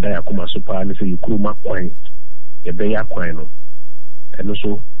ba ko da yakoma so pa ne say yukuru makwan ye be yakwan no eno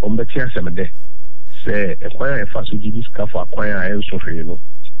so ombeti asem de say ekwan e fa so gidi skafu akwan a enso hwe no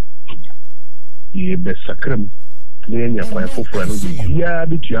ye be sakram nenya kwa foforo no ya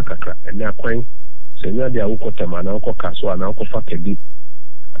bitu akakra ene akwan senya dia ukotama na ukokaso na ukofakedi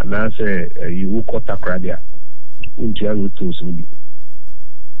ana se ukota dia unti ya rutos ni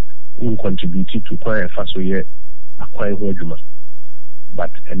un contribute to kwa faso ye akwan ho adwuma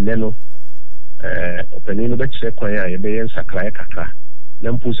but ene no openi no be kire kwan ya ye be yen sakra kakra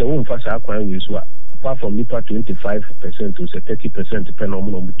na mpu se wo mfa sa akwan we so apart from nipa 25% to 30% pe no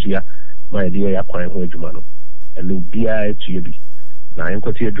mo mutua ma ye ya akwan ho adwuma no elu bia to ye bi na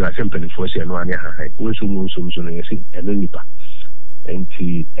enkoti edura sempeni force no anya ha wo so no yesi elu nipa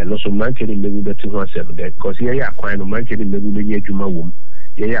enti elo so manche ni mebu beti ho asem de because ye ya kwan no manche ni mebu be adwuma wom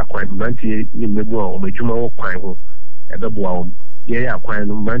ye ya kwan manche ni mebu o adwuma wo kwan ho ebebo a wom ye ya kwan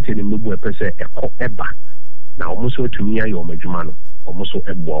no manche ni mebu epese eko eba na omo so tumi ya yo adwuma no omo so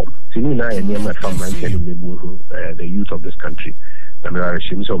ebo tini na ye ma fa manche ni mebu ho the youth of this country na me are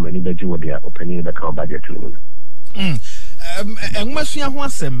shim so many beji wo dia opinion be ka budget no enwasua ho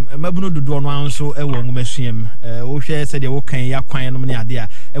asem mabunu dodo no anso e wo nwasuam wo hwe se de wo kan ya kwan no ne ade a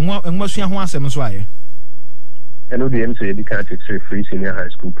enwasua ho asem so aye eno de MCA education free senior high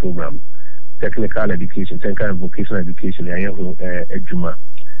school program technical education technical vocational education ya ho adwuma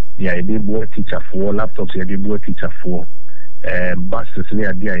ya e dey bo teacher for laptops ya dey bo teacher for buses ne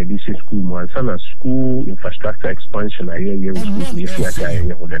ade a dey school mo ansana school infrastructure expansion aye ye schools ne fi aka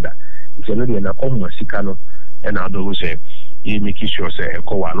aye ho dada eno de na kom masika no and I don't say you make sure say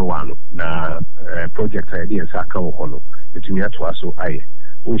ko wano na project idea saka wo hono betumi ato aso aye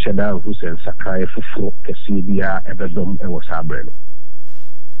wo sheda hu sen saka e fufuro kesi bia ebedom e wo sabre no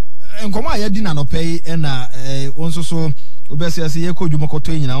enkomo aye di na no pay na wonso so obese ase ye ko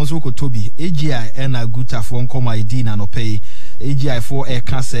dwumakoto nyina wonso ko tobi AGI na gutafo enkomo aye di na no pay AGI for a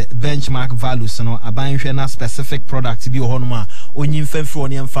class benchmark values no abanhwe na specific product bi ho no ma onyi mfamfro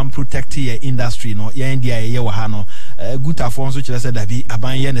ne mfam protect your industry no ya ndia ye wa ha no gutafo nso kire se dabi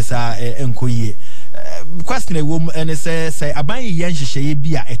abanye ne sa enkoyie question e wom ene se abanye ye nhyehyeye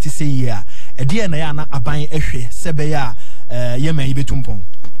bi a etise yi a ede na ya na abanye ehwe se be ya ye man betumpon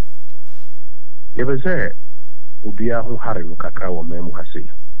ye be se obi a ho hare no kakra wo mem ha sei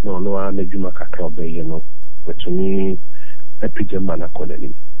no no a na dwuma kakra be ye no to me a pigeon man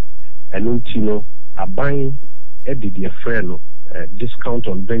accordingly. And untino a buying a did friend discount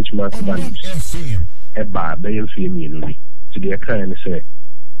on benchmark values. A bar bail fee to the account say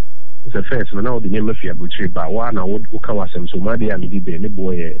it's a first now the name of your butchery by one I would was some Somali and the any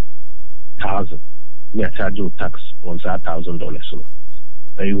boy 1,000. Me charge you tax on $1,000. So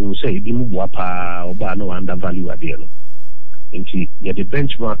you will say the wapa or no undervalue a deal. Into the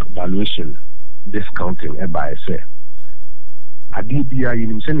benchmark valuation discounting a buy say. A DBI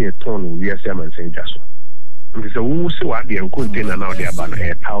in sending a ton with USM and St. Jason. And it's a who say what the container now they are about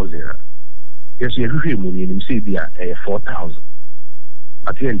 1,000. Yes, you hear money in say they are 4,000.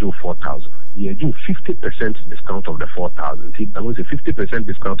 At the end do 4,000. You do 50% discount of the 4,000. That was a 50%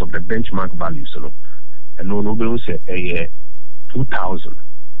 discount of the benchmark value, so no. And no will say 2,000.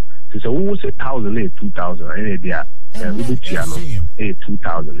 So who say 1,000 2,000? And they are 2,000.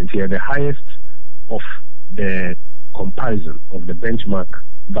 It's the highest of the comparison of the benchmark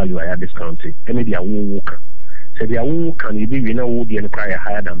value I are discounting. And they are work. So they are work and you be we know who they require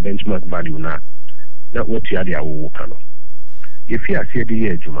higher than benchmark value now. Not what you are they are work. If you are see the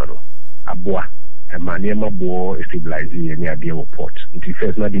year Jumano, a boa, a maniama boa stabilizing any idea report. It is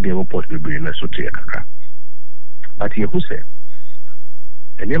first not the report will be in a sotia kaka. But you who say,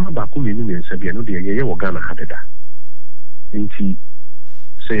 and never Bakumi in Sabiano, the year Ghana had that. Inti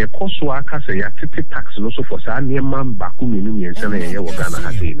say a cost worker say a ticket tax and also for Sanyama Bakumi in Sana Ghana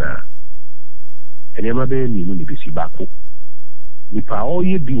Hasina. And never be in Bisi Baku. Nipa all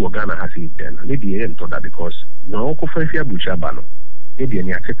ye be Ghana has it then, and the end to that because no Kofia Buchabano, maybe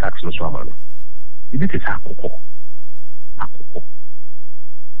any tax no swamano. It is Akoko.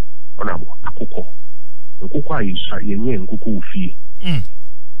 Onabo, Akoko. Nkukwa is yenye nkuku fee.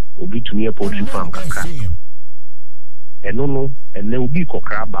 Obi to me a poultry farm kaka. No, and there will be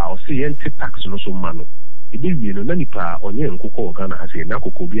cocraba or say enti tax no so mano. It will be no nipa onye nkuko Ghana has a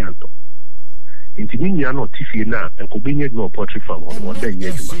nakoko bianto. Intimini no tifi na and could no poultry farm on 1 day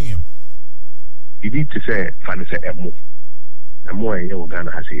yet. You need to say fancy a more a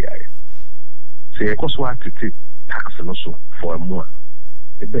Ghana has a say a cost what to tax and also for a more.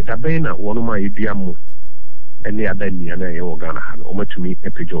 A better bena one of my idiamu and the other and a Ghana had or to me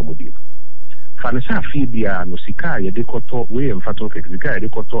a pejomodi. Fanasa Fibia no sika ye decoto way and fatal exika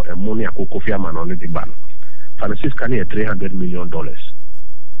decoto and money a cocoa man on the ban. Francisca near $300 million.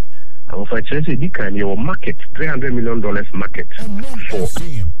 And if I say you can your market $300 million market for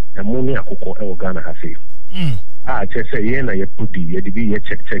ammonia cocoa Ghana has a. I just say yena ye put ye be ye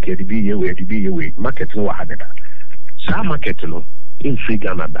check ye be ye way market no had that. Sa market no in free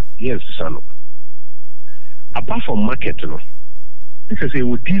Ghana yes son. Apart from market no, this is a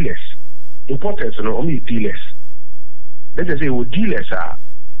with dealers. Importers no only dealers. Let us say with dealers are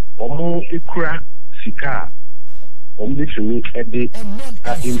omo ikura sika only to me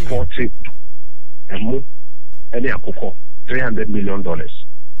imported and any akoko $300 million.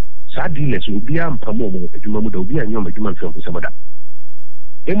 So dealers will be ampamo if you will be a young human film for some of that.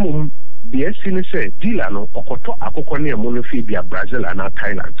 Emum the SN say dealer no okoto akoko near monofibia Brazil and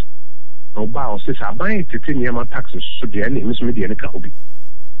Thailand. No bow says I buy it to taxes so the enemy miss me the any kahobi.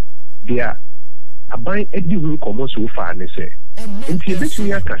 They are buying a deal come so far and say until this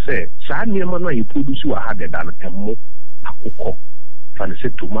year can say sa near man you produce you harder than a mo akoko fan say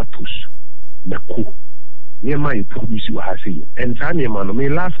tomatoes naku near man you produce you has say and sa near man me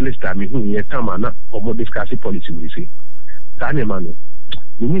last list I mean here time na or discuss policy we say sa near man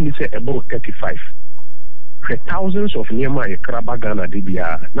you mean say about 35 for thousands of near my craba Ghana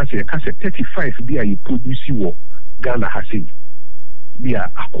debia na say ka say 35 dia you produce you Ghana has say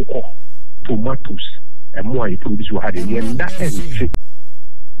bia akoko tomatoes and more you produce you had in that end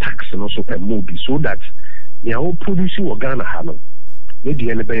tax and also a movie so that they are all producing Ghana Hano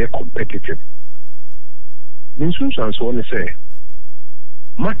maybe any better competitive. The insurance want to say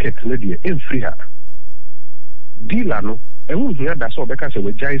market lady in free her dealer no and who here that's all because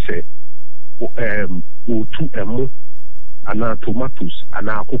we just say o2 and tomatoes and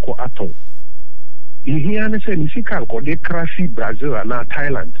akoko atom. You hear and say you can call they crazy Brazil and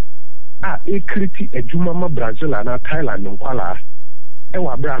Thailand. Ekriti ejumama Brazil and Thailand nkwala.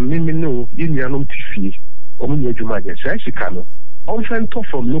 Ewa bra mimi no yinyanum tifi. Omu ejuma je say sikano. Onfen to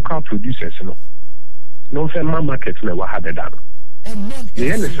from local producers no. No fen ma market na wa hade dan.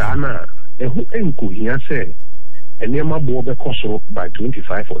 Ye ne sa na ehu enko hia say enema bo be koso by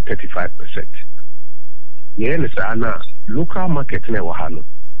 25 or 35%. Ye ne sa na local market na wa ha no.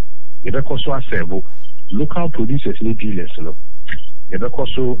 Ye be koso asebo local producers ni dealers no. Ye be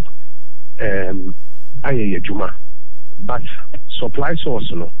koso aye juma but supply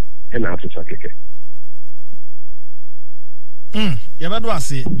source no and out to sakeke Yabado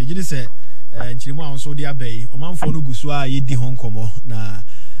ase megidi se nchirimu a nso de abai Omanfm no gusu a yedi hon komo na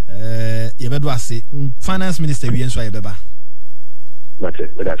yabado ase finance minister wi enso ayebeba mate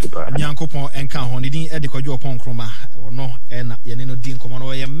that's it Nyankopon enka ho ne din e de kwadwo pon kroma ono na yene no din komo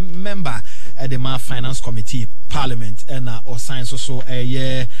no ye member e de ma finance committee parliament na o science so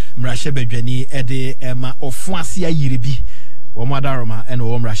ye mrahye badwani e de ma ofo ase ayiribi wo madaroma na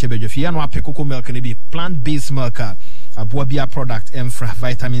wo mrahye badwafi ya no apekoko milk ne bi plant based milk Abuabia product Emfra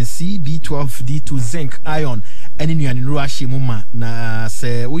vitamin C, B12, D2, zinc, iron, any new and ruashimuma na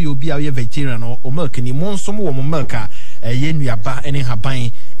se we will be a vegetarian or milk ni monsom wo milk yen yaba any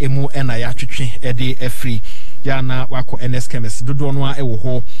haban emu ena ya twetwe ede free ya na wako NS chemist dodo no a ewo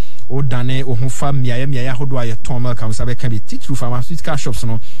ho o dane o ho fa miaya hodo aye ton milk am sabe kan bi titru pharmaceutical shops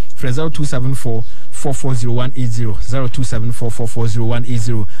no 0274 440180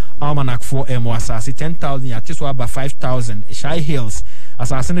 0274440180 Almanac 4M asase 10,000 ya tiso aba 5,000 Shy Hills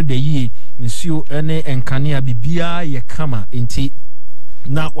asase no de yi nsuo ene enkania bibia ye kama enti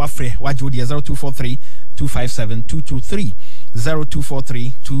na wafre waje odi 0243 257 223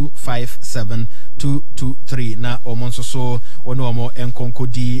 0243 257 223 na omonso so ono omo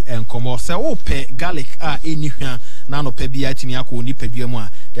enkonkodi enkomo se ope garlic enihwa na no pe bia timi akọ ni padua mu a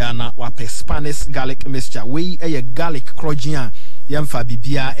ya na wape Spanish garlic mixture we garlic crogin yamfa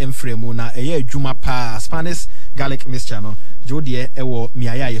bibia emfremu na adwuma pa Spanish garlic mixture no jodie ewo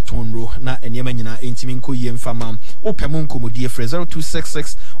miaya ye tonro na enema nyina entimi nko yemfa mam opem nkomodie fre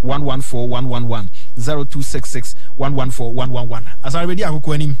 0266 114111 0266 114111 as already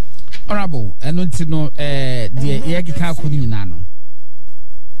akoko anim honorable eno ntino de ye kika akoni nyina no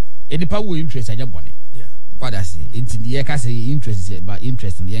edipa wo interest aja bone what I say enti ye ka say interest about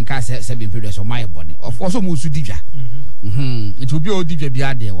interest ye ka say 7 periods of my bone of course mo su didwa it will be o didwa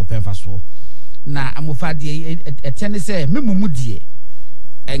bia de wo pemfa so na amofa de etene say memumu de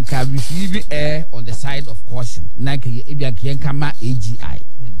enka receive air on the side of caution na ke ebia ke enka ma AGI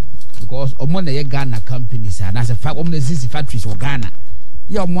because omo na ye Ghana companies and as a fact omo na sisi factories o Ghana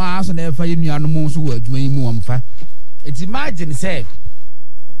ye omo aso na efa ye nuano mo so wo adwuma yi mu amfa it imagine say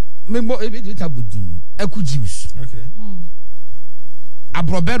membo ebita budin eku juice okay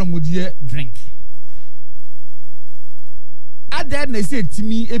abrobero modie drink ada na se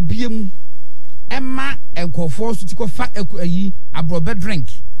timi ebiem emma enkofo so tikofa eku ayi abrobe drink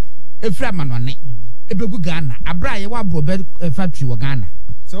efra manone ebegu Ghana abra ye wa abrobe factory wo Ghana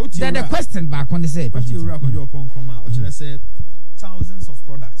so the question back on the say but you rock your pon kroma o chere say thousands of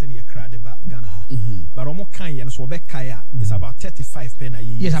products in your crowd ba Ghana but omo kan ye no so be kaya is about 35 pen a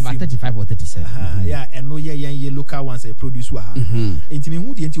year yes about 35 or 37 yeah and no ye local ones they produce wa intimi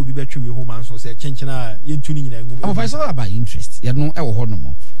hu de enti obi betwe we home man so say chenchena ye ntuni nyina ngu am for about interest ye no e wo ho no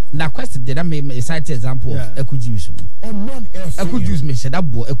mo na question did I make a side example of eku juice no eku juice me said that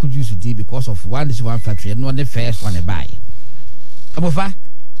boy eku juice did because of one factory no the first one buy amofa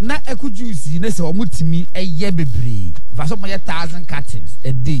na eku juice na se omutimi eye bebre va so mo 1,000 cartons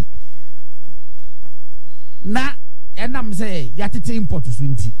a day na enam say yatete import so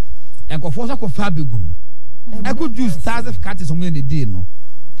nti enkofo so ko fa begum eku juice 1,000 cartons mo ne day no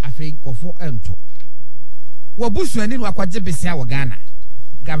afi nkofo ento wo busuani no akwaje besia wo Ghana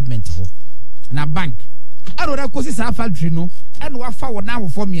government ho na bank aro na kosi sa factory no eno wafa wo na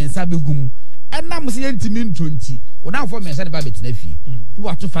afofo miensa begum enam se yentimi ntonti wo na afofo miensa de ba betina fie wo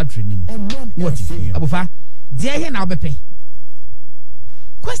ato factory nim what abofa de he na obepe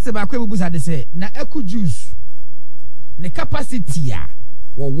question ba kwa busa de say na eku juice the capacity a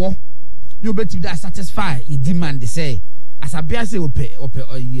wo you bet to satisfy your demand say as a bear say ope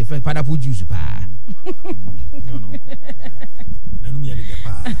pineapple juice pa no nanum ya de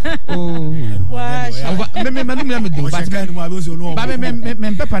pa oh me do but me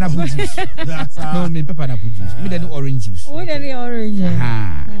pineapple juice no me pineapple juice me the orange juice we the orange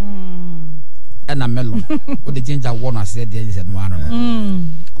and a melon with the ginger one I said there is no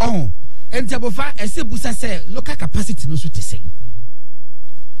one oh entabofa ese busa say local capacity no so te say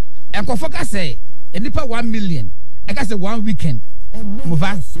enkofoka say enipa 1 million I can say 1 weekend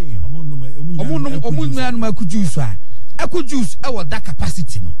mova omunnu anu eku juice eku juice e wo that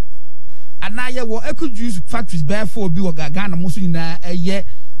capacity no anaye wo eku juice factories bear for bi wo Ghana mo so nyina eye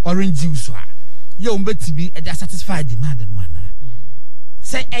orange juice ye o mbetibi e dey satisfy demand no ana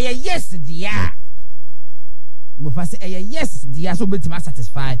say eye yes dia mova say eye yes dia so mbetibi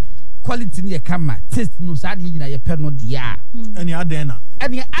satisfy quality ni kama taste no sa de nyina ye pe no dia any aden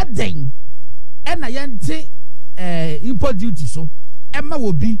na yente import duty so emma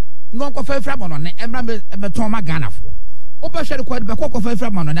wo bi no nko fa fra mono ne emma be ton ma Ghana fo o be hwere ko be ko fa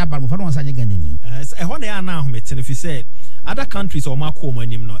fra mono ne aba mo fa no nsa nye Ghana ni e ho na ya na ahomete no fi say other countries or ma ko mo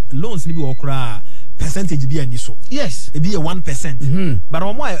anim no loans ni bi wo kura percentage bi ani so yes e bi 1%. But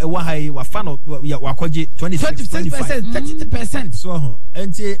omo e wa hai wa fa no wa kwaje 26% 30% so ho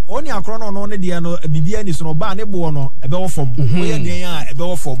enti oni akro no ne de no bibia ani so no ba ne bo no e be wo fom wo ye den a e be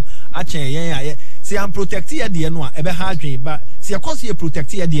wo fom a chen yen a se am protect ye de no a e be ha adwen ba se cause ye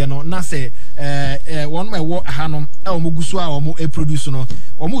protect ye de no na se won ma wo hanom e o mogusu a o mo e produce no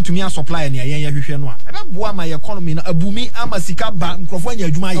o mo tumi a supply ne yen ye hwehwe no a e be boa ma ye economy no abumi ama sika ba nkrofo anya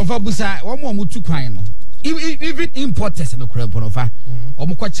adwuma ye ofa busa wo mo tu kwan no even importers be kura borofa o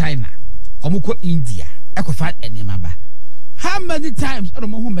mo ko China o mo ko India e ko fa enema ba. How many times I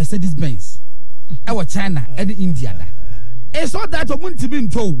don't know who Mercedes Benz I China and India da it's not that omuntimi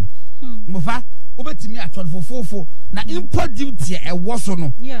nto mofa obetimi aton fofofo na import duty e woso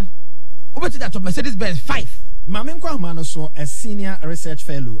no yeah obeti that Mercedes Benz 5 Mame nkwa ma no so a senior research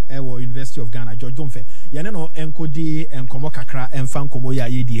fellow at University of Ghana George Domfe yene no enkodi enkomo kakra emfa nkomo ya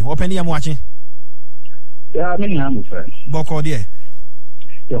yedi openi ya mwachi ya me nya mo fa boko de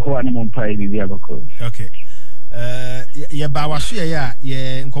ye ho ani mo mpa bi bia boko okay ye ba waso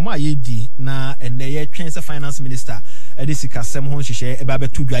ye nkomo ayedi na enne ye twense finance minister edi sikasem ho hihye e ba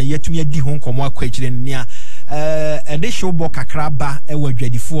betu dwan ye tumi adi ho nkomo akwachire nia ede show bo kakra ba e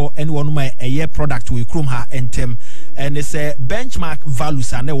wadwadifo ene wonu ma eye product we krom ha entem ene se benchmark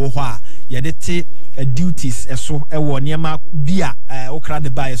values ane wo ho a ye de te duties eso e wo niema bia okra de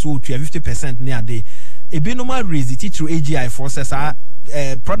buy so 50% ne ade ebi no ma raise it through AGI forces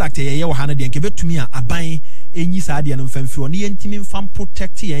product ye wo ha na de nke betumi a aban enyi sa de no mfamfiri oni yentimi mfam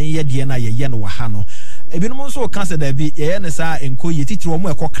protect ye de na ye no wa ha no ebi no so cancer da bi ye ne sa enko ye titiri omo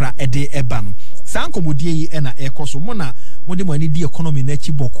ekokra ede eba no sankomodie yi na ekoso mo na mode mo ani di economy na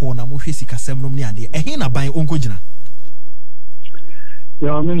chi boko na mo hwe sikasem nom ne ade ehin na ban onko gina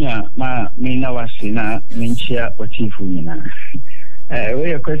yo menya ma me na wase na menchia otifu nyina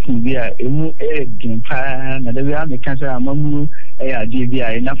we question bi a emu gimpa na da bi a me kansa amamu ya di bi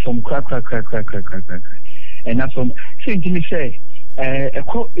a na from kra na from sentimi say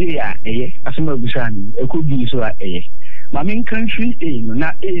eko ya asema busani eko bi so a ma me country no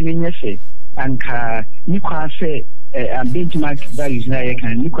na ni nyese anka ni kwa se benchmark values na ye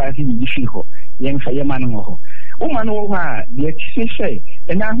kan ni kwa se ni fi ho yen fa ye man ho o man wo ha de ti se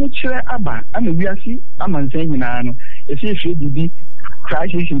na ho kire aba ama wiase amansan nyina no e se fi bibi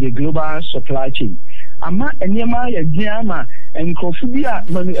crisis in the global supply chain ama enyema ya giama enkofu bi a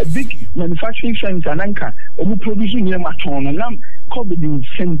big manufacturing firms ananka omu produce nyema ton na COVID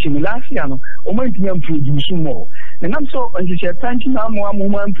sentiment last year no omo ntimi produce more na so onse tanti na mo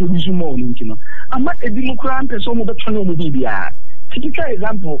produce more no ama ebi mu kura mpeso mo beto no mo bibia typical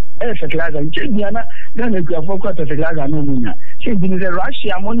example fertilizer nchediana Ghana kuafo kwa fertilizer no munya chedi the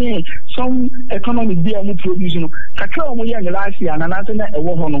Russia money some economic dia mo produce no kakra mo ye last year na na na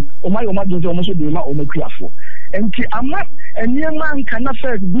ewo ho no o ma yo ma dinje o mo so de ma o ma kuafo enti ama eniema nka na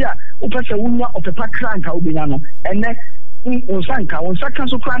first bia o pese wunya o pepa kranka obenya no ene unsanka unsaka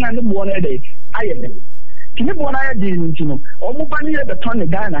so kra na ne bo na de ayede kini bo na ayede nti no o mo ba ni e beton ne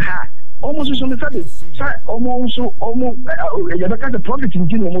Ghana ha almost so me sabe almost ya beka the profit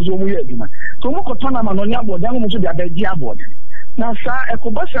nti no mo so mo ye aduma so mo ko tona ma no nya board ya mo so dia beji aboard na sa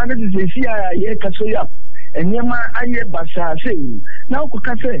ekobasa na de si ya ye kaso ya enyema aye basa se na ko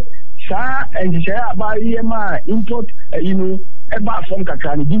ka se sa enje ya ba ye ma import eba from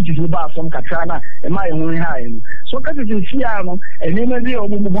kakra ni duties ni ba from kakra na e ma ye ho ha ye so ka se si ya no enema bi o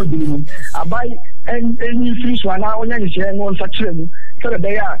mo bodi ni abai any free so na onya ni che ngo nsa kire mu so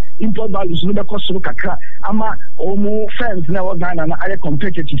be ya import values no be cost kakra ama o mu friends na wo Ghana na are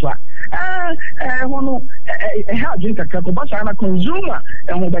competitive hono ha jin kakra ko ba sa na consumer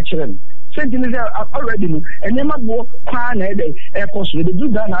ho be kire ni sentiment already no enema bo kwa na ede cost we do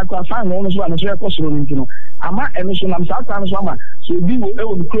that na akwa fa no so na so cost no ntino ama eno so nam sa no so ama so bi wo e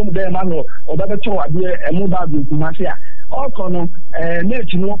wo chrome there ma no oba to ade emu ba bi kuma se a oko no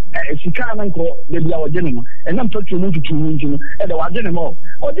net no sika na nko de bia wo je no enam petrol no tutu no ntino e de wa je ne mo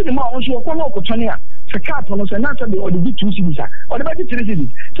o je ne mo on so ko no ko tone a sika to no se na se de o de 2 cities a o de ba 3 cities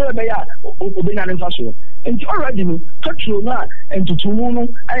so be ya obenya ne fa so enti already no petrol na entutumu no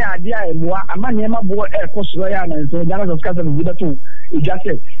aya ade a emua amanye ma bo e kosoro ya na nso Ghana Scatter no bi to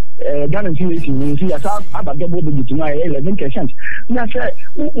ejase Ghana inflation see as abagabo be bitinu ay 11% na say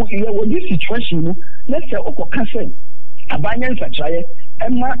wo this situation no let's say okoka say abanye nsachaye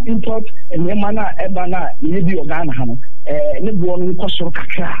ema import enema na eba na ye bi Ghana ha no ne bo no kosoro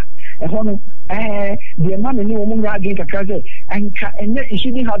kakra hono the man ni wo mu nya agin kakra say anka enye it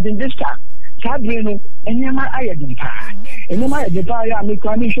shouldn't have been this time Sabrino, and Yama Ayadimpa. And no matter the fire, me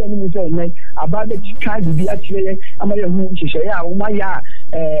can't show me about the kind of the actually, I'm a room to say, oh my,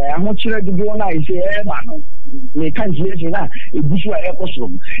 I'm not sure to go on. I say, me can't hear you now. If this were a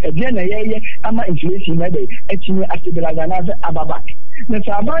costume, again, I'm not inflation, maybe, actually, after the another Ababak. That's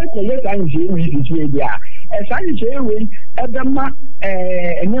about the last time you read it. As I say, when Adama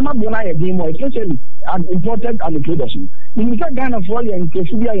and Nema Bona demo, especially imported and production. In the Ghana for you and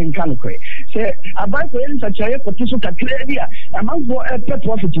Kosubia and Kanokwe. Say, about the such a potential Caclavia, among for a pet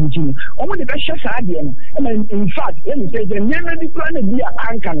profit in Jim. Only the best idea. And in fact, let me say, the name of the planet be a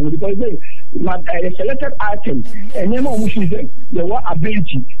Ankan because they selected items and Nemo Mushize, there were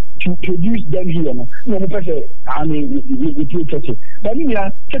ability to produce them here. No, person, I mean, you take it. But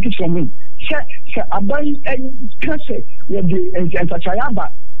take it from me. Say, about a cancer with the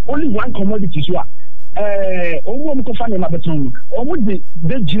only one commodity. Omo ko fa ne mabeton omo de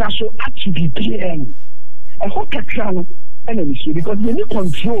gina so actually PM e ho kakra no enemy because we need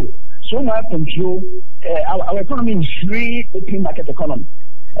control so much control our economy is free open market economy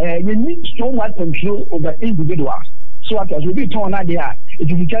we need so much control over individuals so as we be turn out there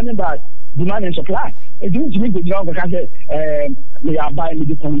it is determined by demand and supply. It means we go down because we are buying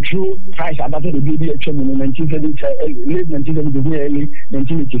the control price about the baby actually in 1970 late 1970 early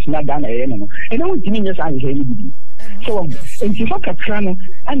 1980s not done and then we can just say so in the fuck crano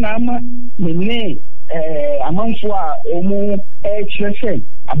and I'm among for omo HSN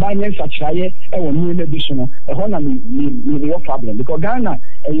abanye sachaye e won ni edition e ho na me problem because Ghana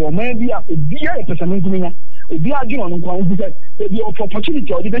your maybe a bia person nkunya obi adwon no kwa obi say the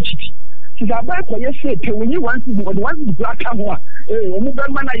opportunity or the chiti is about yes when you want to the black camera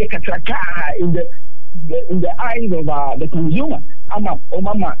in the eyes of the consumer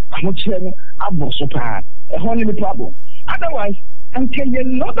mama only problem otherwise and can you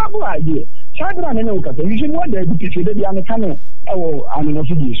not double idea Sadra and Okata, you should want to be on the channel or an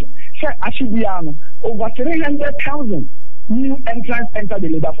investigation. Actually, over 300,000 new entrants enter the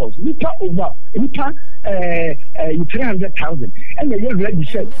labor force. We talk over 300,000. And they already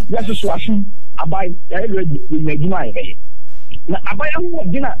said, that's a swashing about already in the July. Now,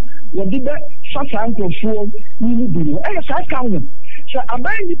 about dinner, what did that such uncle for you do? 5,000. So,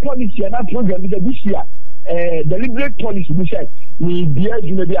 about the policy and that program this year, deliberate policy, we said, we bear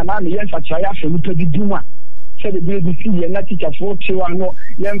you may be a man, yes, a child for you to be doing. Said the baby see and not teach us what you are no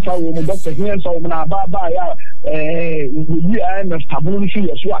young for doctor here so when I buy IMF taboo see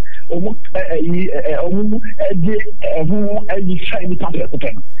as well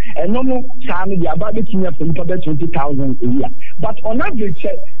and no more Sammy the about the king of 20,000 a year but on average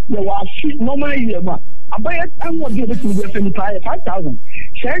there was normal year about I'm what give it to the 5,000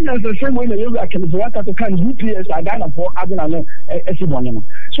 sharing as the same way the can to can UPS I got for I don't know everyone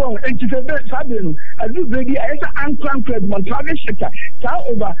so and to I do really as an uncredited private sector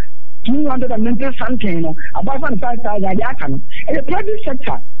over 290 something about 5,000 and the private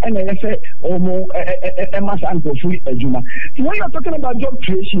sector and I say almost mass and free Juma. When you're talking about job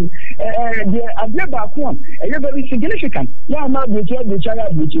creation, the idea back one very significant. Yeah, I'm not the child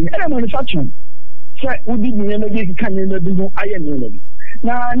and manufacturing. Would be maybe can you do iron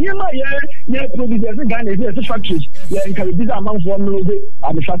now near my producers again is factories encourage this amount for the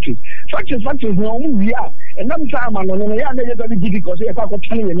factories no we are and then time and no yeah they very difficult say kwa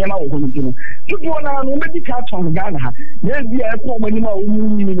tani we nyama wo kono to do na no medical town Ghana yes be e ko mani ma o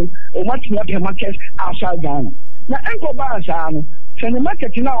match na market outside Ghana na enko ba sa no se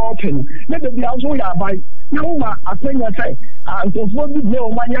market na open na be bi also ya buy na uma akwenya say and to for bi o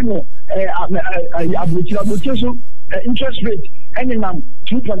ma no abuchi so interest rate and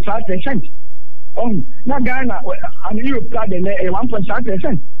 2.5%. Now Ghana and Europe got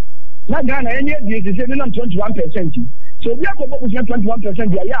 1.5%. Now Ghana any is 21%. So we are about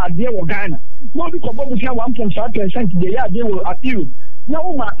 21%. They are there with Ghana. No, we are about 1.5%. They are there with Europe.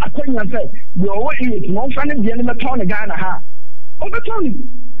 Now, my acquaintance said, "You are waiting. No friend the enemy town Ghana ha. I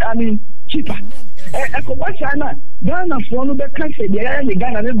mean cheaper. China Ghana for no better say they are in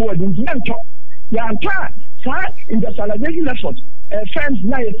Ghana. They go in Yantar. Industrialization efforts, firms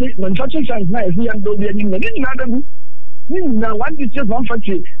now manufacturing firms now is here and do now one teaches one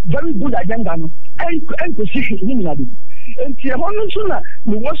factory very good agenda no and position in Nadu. And Tiahono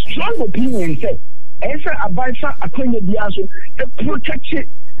we was strong opinion say about acquainted diaso protect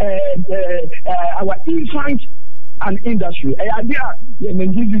our infant and industry. Idea the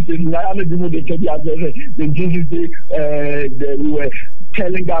we were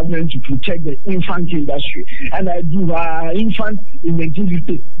telling government to protect the infant industry. And I do infant in the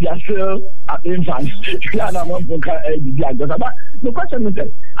industry, they are still infants. The question is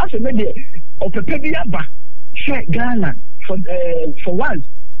that, as a media of a Pedia, Ghana, for once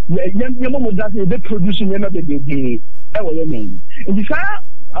yɛn mo da se be produce yɛn na be ɛwɔ yɛn nan nti saa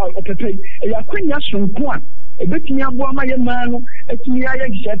ɔpɛpɛ ɛyɛ akwanya sonko a ebetumi aboa ma yɛn maa no etumi ayɛ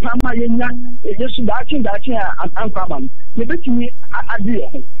gyɛ pa ma yɛn nya yesu daakye a ankwa no yɛbɛtumi ade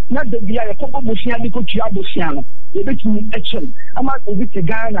yɛn na da bia yɛkɔbɔ bosia de kɔtua bosia no yɛbɛtumi akyɛm ama obi te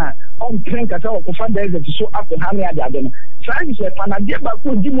Ghana ɔmpɛn kasa wɔkɔfa desert so akɔ ha ne ade no saa yi sɛ panadeɛ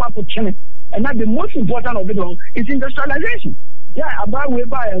baako di mu akɔkyene and the most important of it all is industrialization. Yeah, about way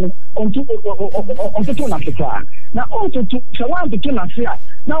by on to Africa. Now also to one to Tunisia.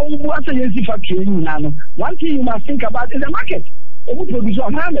 Now what's a easy factory now? One thing you must think about is the market. It would produce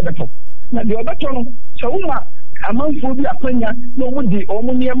on hand at the top. Now the other tunnel, so among Phobia Pena, no would the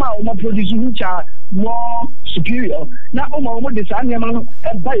Omoniama producing which are more superior. Now Omo the Sanyama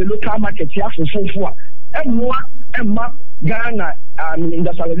buy a local market here for 4 and more and more Ghana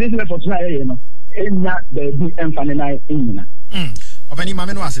industrialization efforts na you know enya baby emfane na enyina opani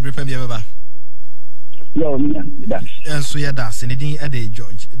mame no ase prepare be baba yo that so yeah that senedin ede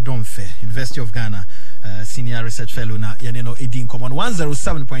George Donfe University of Ghana senior research fellow na ye no edin common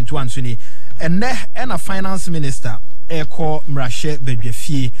 107.1 so ni enne na finance minister eko mrahye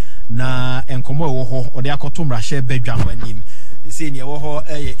badwafie na enkomo ewo ho ode akoto mrahye badwa ho anim say ne ewo ho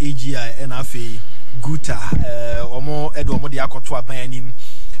AGI na afei Guta omo edo omo de akoto aban anim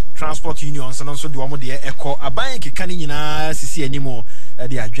transport unions no so de omo de eko aban keka ni nyina sisi animo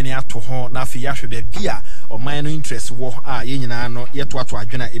de adwene ato ho na afi yahwe ba bia oman no interest wo a ye nyina no yeto ato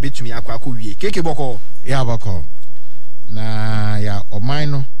adwene ebetumi akwa wie keke boko ya boko na ya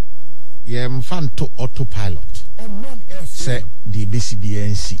oman no ye mfanto autopilot se de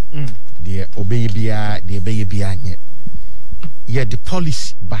BCBNC de obey bia de obey bia nye ye the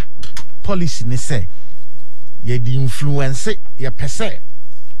policy ba policy ne say ye di influence ye pese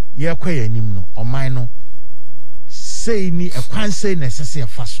ye kwa yanim no oman no say ni ekwan say necessary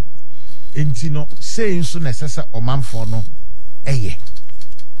faso enti no say nso necessary omanfo no eye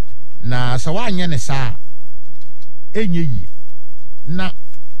na sa wanye ne sa enye yi na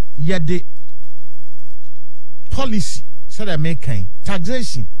ye de policy say that make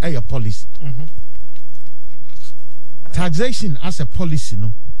taxation eye policy taxation as a policy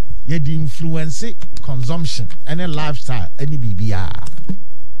no ye di influence consumption and a lifestyle any bibia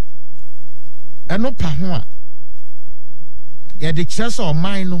eno pa ho a ye de chese o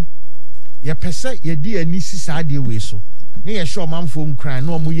man no ye pese ye di ani sisa de we so ne ye hwe o manfo nkran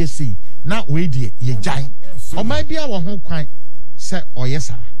na o mo ye sei na we die ye jan o man bia wo ho kwan se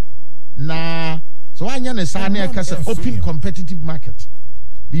oyesa na so anya ne sa na ka se open competitive market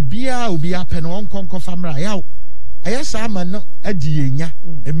bibia obi apɛ no onkonko famra yawo ayesa ama no adi yenya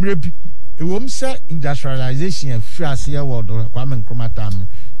emre bi ewom se industrialization afrase ya wodo kwame nkromatam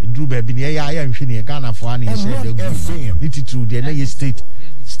ndru ba bi ne ya nhwe ne Ghana fo ana ye share the group nititru de na ye state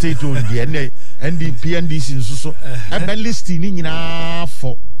owned de na NDP NDC nsuso ebe list ni nyina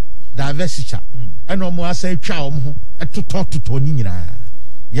for diversity eno mo asa atwa om ho etotototo ni nyina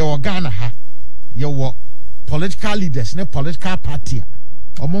ye wo Ghana ha ye wo political leaders ne political party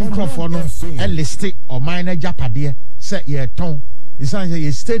omo nkrofo no eliste o minor japade se ye ton isan say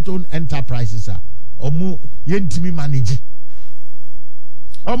ye state owned enterprises a omo ye ntimi manage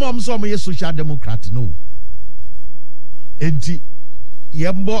omo so omo ye social democrat no enti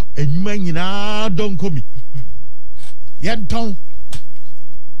ye mbo enwuma nyina don komi ye ton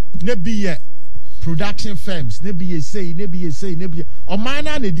ne bi ye production firms ne bi ye say o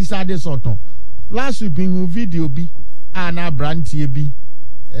minor na decide sorton last week in video bi ana brantie bi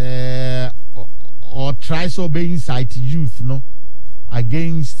or try so be incite youth no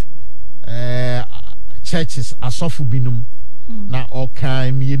against churches asofu binum na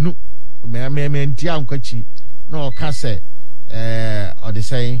okan mienu me ntia nkwachi na oka se or they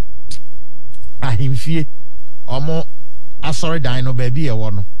say ahimfie omo asori dan no baby e wo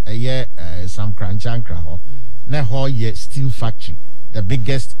no eye some cranchankra ho na ho ye steel factory, the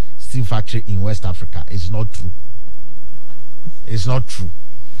biggest steel factory in West Africa. It's not true. It's not true.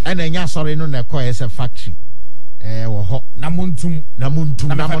 And then sorry no na call as a factory. Wo ho namuntum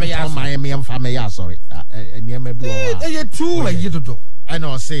Miami am fame ya sorry. Niam bi wo. Eh true e yidodo. And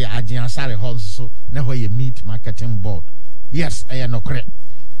I say agin asare ho so na ho ye meat marketing board. Yes, I no correct.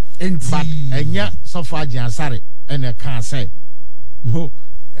 But enya so far agin asare and I can say no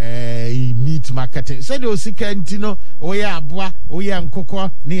meat marketing. Said o sika ntino o ya aboa o ya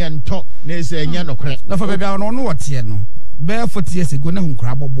nkokọ ne ento na se enya no correct. Na fa bia no no wote no be 40 years ago na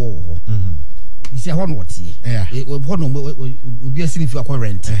hunkra bobo ho You say one what? Yeah. Will be a city for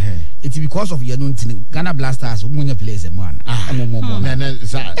rent. It's because of your known Ghana Blasters, Munya plays a man.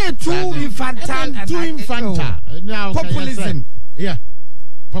 Too infantile. Now Populism. Yeah.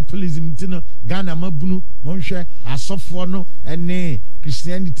 Populism, Ghana Mabunu, Monshe, Asofono, and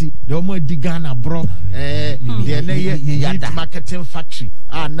Christianity, the Omo di Ghana, bro, the marketing factory,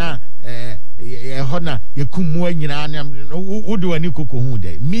 na Hona, Yakumo, who do any cocoa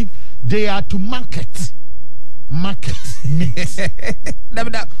day? Meat, they are to market meat.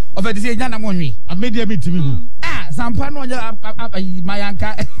 Never of a decision, Ghana money. I made a meet me. Sampano, my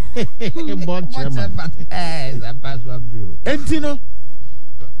uncle,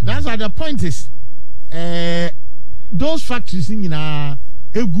 and that's why the point is, those factories in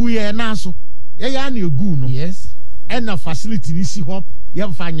Eguye Naso, Yayani Oguno, yes, and a facility in Sihop,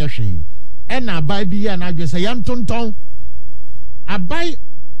 Yam Fanya Shay, and I buy beer and I just say Yam Tonton. I buy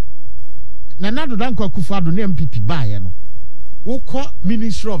Nanado Danko Kufado name MPP buy, Woko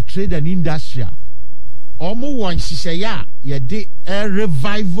Ministry of Trade and Industry. Omo one Shishaya, ye de a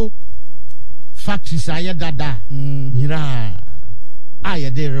revival factories aya dada. I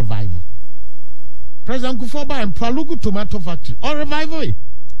a day revival. President Kufoba and Palugu Tomato Factory or revival.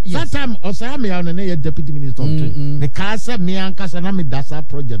 Yes. That time, Osami and a deputy minister of trade. The Casa Mian Casanami Dasa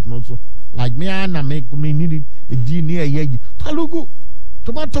project also. Like Miana make me needed a D near Yegi. Palugu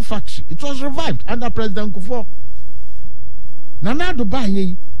Tomato Factory. It was revived under President Kufo. Nana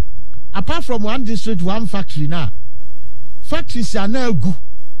Dubai, apart from one district, one factory now. Factories are now good.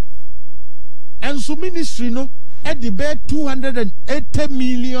 And so ministry no. At the bed 280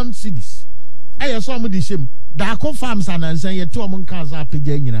 million cedis. I saw me the same. Dako farms and say you 2 months cars are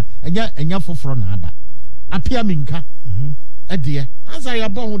paying and ya for front haba. Appear minka. Dear, as I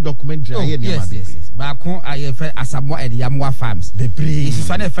have born documentary. Yes. Bako I have Asamoah and Yamwa farms. The Brim. This is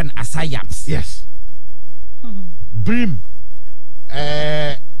one of an Asayams. Yes. Brim.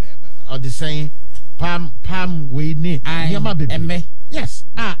 Or the saying palm we need. Yama baby. Yes.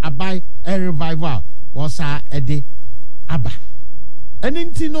 I buy a revival. Was a de aba. And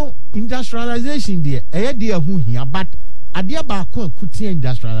intino industrialization there, a dear who here, but a dear barco kuti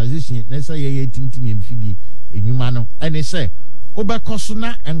industrialization, let's say a tintin amphibia, a humano, and they say,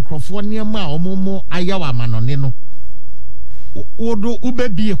 Obakosuna and Crofonia ma omomo ayawa manonino. Odo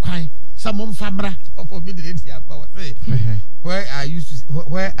ube be a quine, some famra,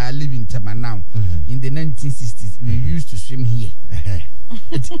 where I live in Tama now, in the 1960s, we used to swim here.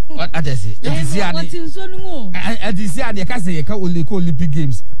 What others say? At this year, the Casa only call Olympic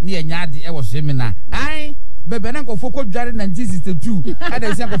Games near Yadi. I was swimming. I, Bebenan go focus during 1962. And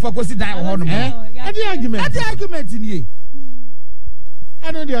I said, focus down on me. At the argument in ye.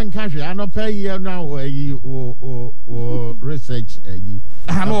 I know the uncountry. I don't pay you now or research.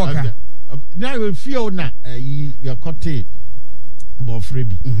 Now you feel now your cote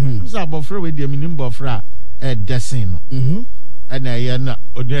Bofrebi. Mr. Bofre with the minimum Bofra at Dessin. And I am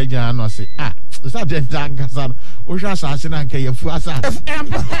Odeja no say is that the Dankasan Osha Sasin and Kayafuasa.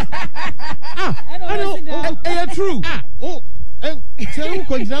 True. Oh, and tell you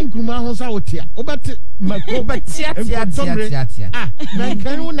could young Kumahosa out here. Oh, but Tia. Man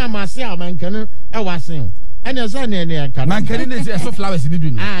can you myself, man can I was saying. And as I man can is so flowers in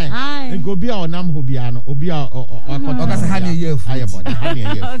the and go be our Nam Hobiano, Obia or honey year.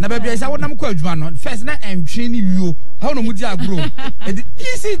 Never be as I want to one first night and training you. How no mudia grow?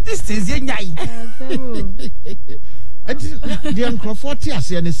 You see, this is the Uncrofortia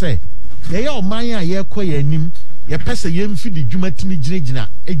say, and say, they are Maya, ye quay nim, ye pesa yem feed the Jumatimi Jina,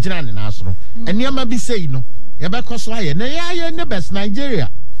 a Jan and Asro. And Yama be say no, Yabakosway, and I the best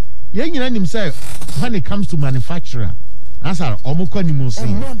Nigeria. Young himself, when it comes to manufacturer, that's our Omokonimu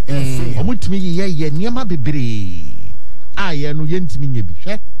saying, Omutmi, ye, Yama be. I no yentimi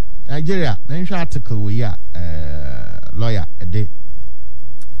be. Nigeria, mention article we are lawyer a day.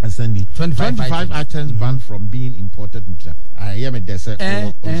 And sending 25 items banned from being imported. I am a desert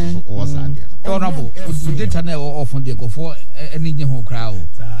or Sadia. Honorable, we did an often go for any new crowd.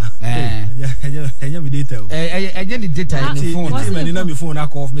 I did detail in the phone. I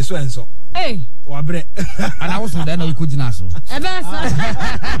call me so and so. Hey, and I was on that you could not so. And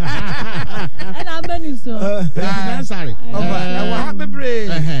I'm been so. Sorry.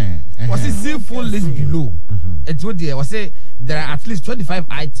 Was it still full list below? It would say there are at least 25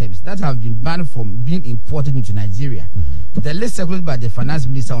 items that have been banned from being imported into Nigeria. The list circulated by the finance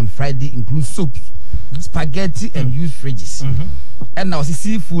minister on Friday includes soups, spaghetti, and used fridges. And now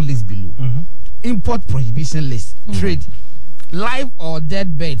see full list below. Import prohibition list, trade, live or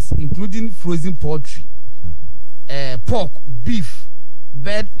dead birds, including frozen poultry, pork, beef,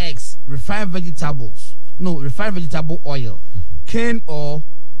 bird eggs, refined vegetable oil, cane or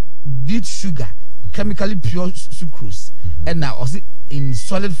beet sugar, chemically pure sucrose, and now also in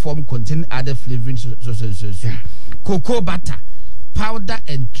solid form containing other flavoring cocoa butter, powder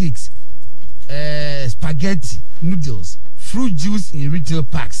and cakes, spaghetti, noodles, fruit juice in retail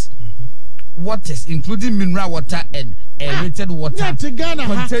packs, waters including mineral water and aerated water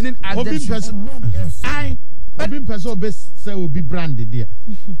containing other Obin person be say will be branded there.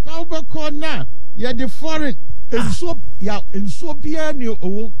 Now be call now ya the foreign enso bia ni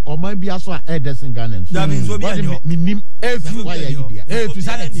Oman bia so a Edison Ghana. That means so bia ni minim every why you there. To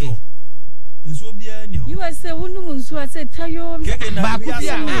sanity. Enso bia ni. You are say wonu munsu a say tayo ba ku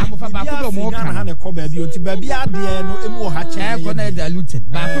bia amofa ba ku do mo kan ha na ko ba bi o ti ba bia de no emu ha che ko na diluted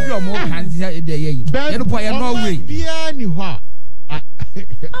ba ku bi o mo kan de ye yi. Ye no po ye Norway. Bia ni ho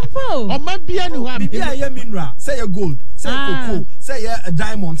Ampo. Oman bia ni ho bia ye mineral, say ye gold, say cocoa, say ye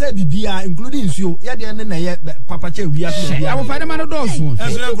diamond, say bibia including nsuo. Ye de ne na ye papa che wi aso bia. Amofa de ma no do so.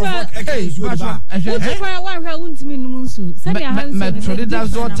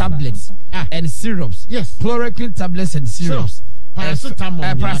 Metronidazole tablets and syrups. Yes. Chloroquine tablets and syrups.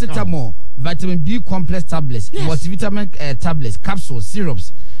 Paracetamol, vitamin B complex tablets, multivitamin tablets, capsules,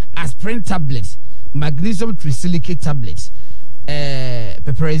 syrups, aspirin tablets, magnesium trisilicate tablets,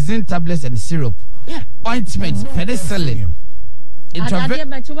 piperazine tablets and syrup, ointments, penicillin,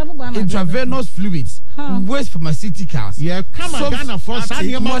 intravenous fluids, waste pharmaceuticals. Yeah, come on, Ghana for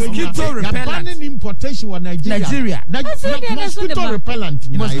mosquito repellent. Importation wa Nigeria. Mosquito repellent.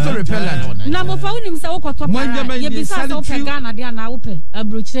 Na mo fa unim sa wo koto ye bisa so pe Ghana dia na wo pe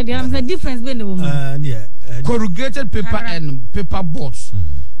abrochire dia the difference be ne wo corrugated paper and paper boards,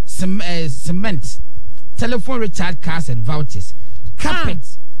 cement, telephone recharge cards and vouchers,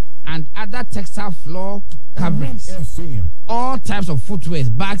 carpets and other textile floor coverings, all types of footwear,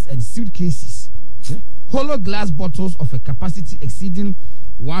 bags and suitcases, hollow glass bottles of a capacity exceeding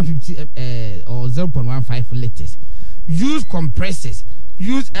 150 or 0.15 liters, used compressors,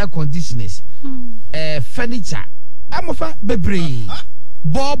 used air conditioners, furniture, amofa bebre,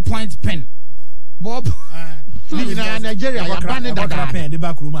 ballpoint pen, Nigeria ya bane da pen the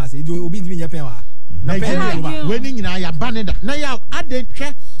back room as e obi ntimi nya pen wa Nigeria when nyina ya bane da na ya ade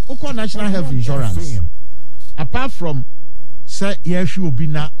hwe uko national health insurance apart from say ye hwe obi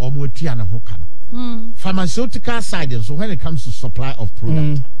na omotia ne ho ka no pharmaceutical side so when it comes to supply of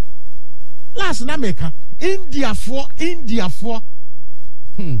product last na meka India for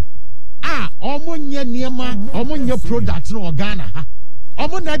omonye niema omonye product no Ghana ha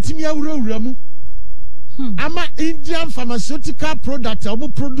omo na timi awurawura mu ama Indian pharmaceutical product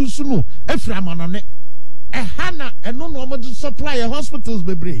omo produce no efra amanone ehana eno no omo supply hospitals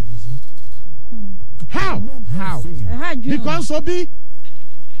bebre how because obi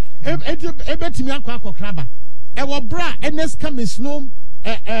ebetimi akwakraba e wo bra ns chemist no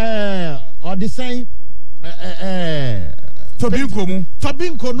or the same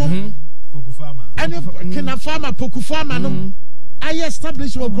tobinko no pokufama any kina farmer pokufama no I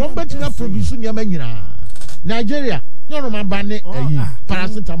establish wo betimi produce nyama nyina Nigeria no man bane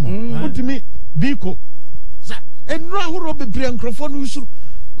paracetamol utimi biko sa enra horo bebre nkrofo no usuru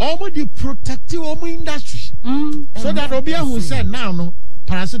omo di protect omo industry so that obi who said now no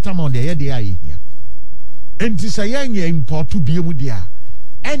paracetamol dey dey aye here enti say yen import bi mu dia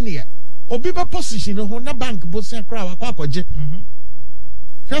ene obi be position ho na bank bo se kra wa kwakoje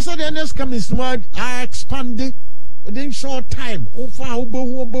just the next coming small I expand within short time over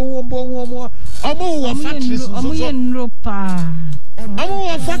omo factories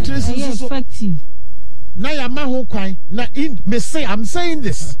so effective na ya ma ho kwan na in me say I'm saying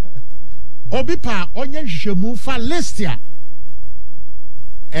this obi pa onye hwehwemu fa list ya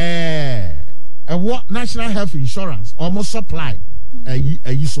what national health insurance almost supply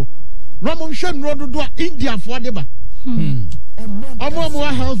so no mo hwe nro dodo India for de ba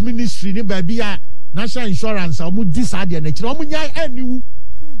omo health ministry ni ba bia national insurance omo disade na kire omo nya aniwu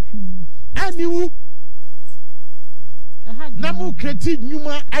na mo create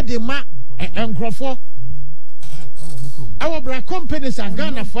nyuma adema enkrofo our bra companies are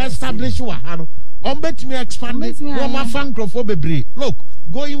Ghana for establish wa ha no betimi expand no ma fan enkrofo bebre look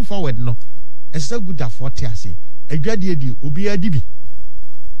going forward no it's a good afford ase adwade edi obi adibi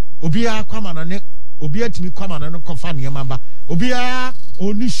obi akwama no ne obi atimi kwama no kofa ne maba obi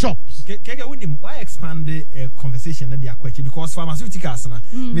only shops keke unim why expand the conversation na dia kwachi because pharmaceuticals na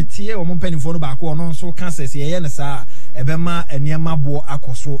metie o mo mpanimfo no ba ko no so cancer ye ne sa ebema eniema bo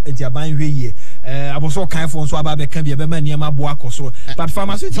akosoro enti aban hwe ye aboso kan fo nso aba be kan bi ebema eniema bo akosoro but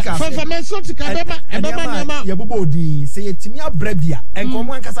pharmaceutical ebema eniema ye bobo odin se yetimi abra bia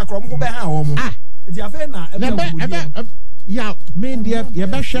enkomo ankasa krom ho be ha ho mo enti afa na ya me dia ye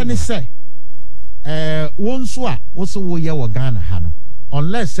be hwe ne se wonso a wo so wo ye wo Ghana ha no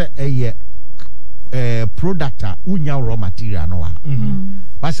unless product unya raw material no ha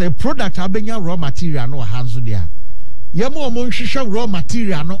but say product abenya raw material no ha nso dia ye mo hwehwe raw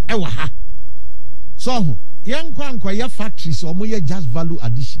material no e wa ha so yen kwankwa ye factories o mo ye just value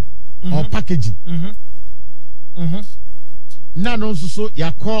addition or packaging na no so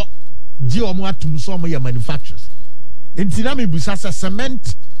yakọ gi o mo atum so mo ye manufacturers entina me busa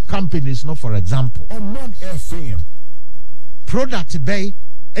cement companies no for example Omanfm product bay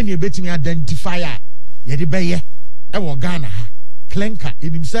any betimi identify ye de beye e wo Ghana ha clinker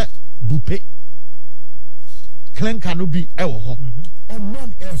enim se bupe clinker no bi e wo ho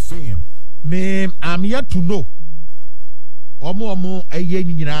Omanfm me am yet to know omo eye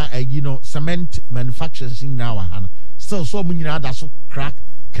ni nyina you know cement manufacturers in now ha still so mo nyina da so crack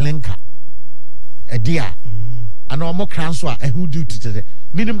clinker e dia and omo cranso a who do to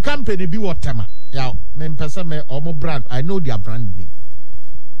minimum company bi wotema ya me mpesa me omo brand I know their brand name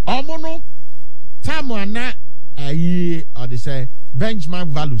omo no time ana ayi or they say benchmark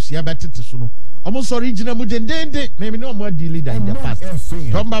values ya betete so no omo so original mu dendende me no omo deal leader in the past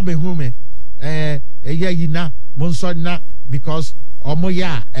don't ba be hu me yi na mo so na because omo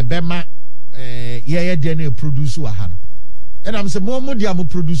ya ebema ye de na produce wa ha no and am say mo dia mo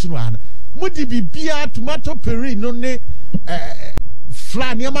produce no ha no mo di bibia tomato peri no ne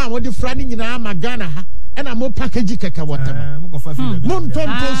flan yama mo di flan nyina ma Ghana ha and am package keke whatever mon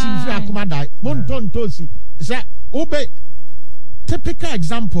tontosi mfi akoma dai mon tontosi say obe typical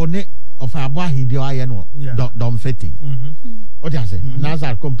example ne of abo ahidi aye no don fetting what you say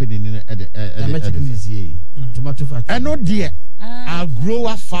Nazar company ni tomato factory and no there are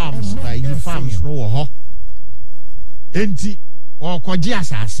grower farms like farms no ho enti o koje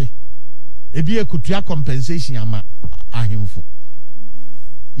asase ebi ekutua compensation ama ahemfo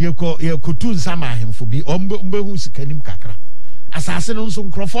ye kutu nsama ahemfo bi ombehu sikanim kakra asase no nso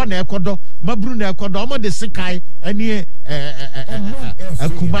nkrofo na ekodo maburu na ekodo omo de sikai eni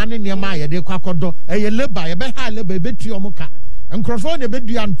akumane ne ma ye de kwakodo eye leba ye be ha leba betu omo ka nkrofo na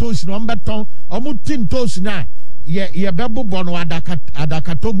bedu antosi no ombeton omo tintosi na ye bebobo no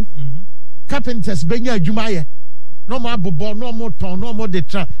adakatom carpenters benya adwuma ye no mo abobo no mo ton no mo de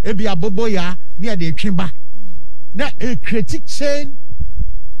tra ebi abobo ya ne de twimba na a critic chain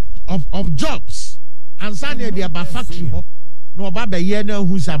of jobs and sane de aba factory ho no oba be ye na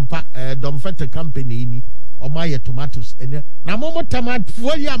hu sampa domfete company ni o ma ye tomatoes ene na mo tomato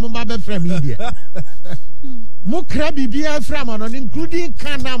fo ya mo ba be from India mo kra bibia from no including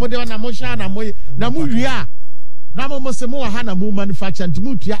can na mo de na mo sha na mo wia na mo se mo ha na mo manufacture and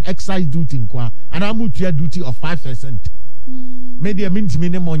mo tua excise duty nkwa and mo tua duty of 5%. Media mintimi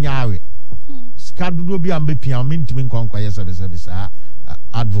ne mo nyaawe skadudo bi ambe pia mintimi nkwa ye sebe sa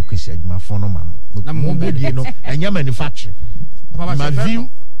advocacy adwuma fono mamo na mo bedi no enya manufacturing my view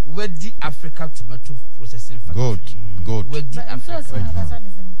with the Africa tomato processing factory good with the Africa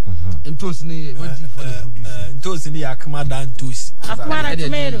entos ni with the for the producer entos ni akma dan tos akma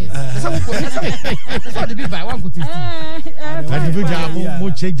tomato so the big buy one go taste but the ja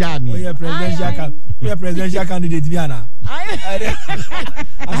mo cheja mi we presidential candidate bi ana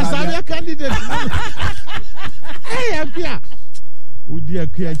asabe candidate akua odi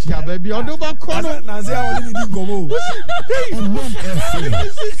akua chi ababi odo ba kono na say awon ni di gomo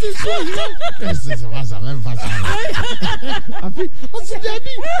this was a man fast afi o si dabi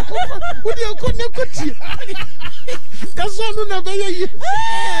odi akone koti kaso nu na be yi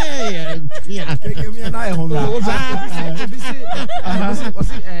ya kemi na e hola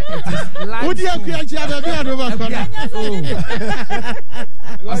odi akua chi ababi odo ba kono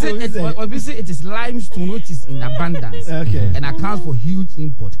obviously it is limestone which is in abundance and accounts for huge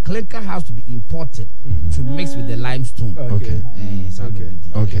import. Clinker has to be imported to mix with the limestone. Okay.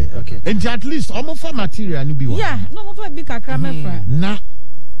 And at least almost for material ni bi wa. Yeah, no for big kakra mefra. Na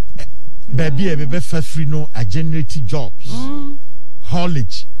baby e be free no a generate jobs.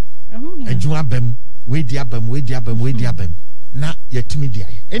 Haulage. Adwuma bam, we di abam. Na yetimi dia.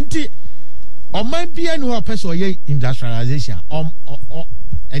 Enti Oman bia no person ye industrialization.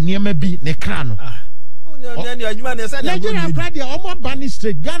 Eniema bi ne kra no. Nigeria brother omo bani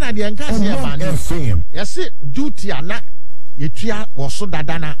straight Ghana de enka se bani yes duty ana yetua wo so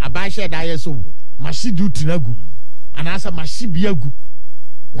dada na abaishe da yeso mashi duty na gu anasa mashi bi agu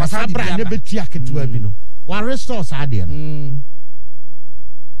wasabra ne betua ketua bi no Wa restore sa de no.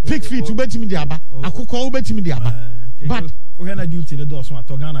 Pig feet ubetimi di aba, akukọ ubetimi di aba. But we gonna duty the door so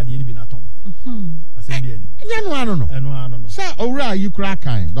atogana de bi na ton. Asem bi ani. No. Say owura you crack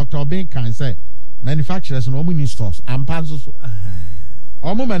kind. Dr. Obin can say manufacturers no money stores and panzo so.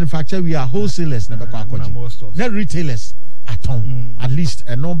 Omo manufacturer we are wholesalers na be kwa kwaji. Na retailers aton. At least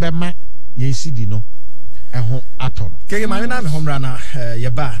no be ma ye CD no. Eho aton. Kege ma na me homra na ye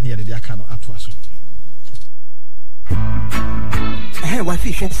ba na ye de aka no ato aso. Wa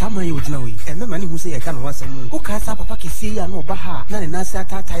fi hwe sama ye odina we e mema ne hu se ye ka no wasam o ka sa papa kesi ya no ba ha na ne nase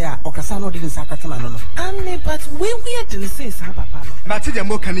atata ya o ka sa no de nsa akatana no ame but we de say sa papa no ba ti de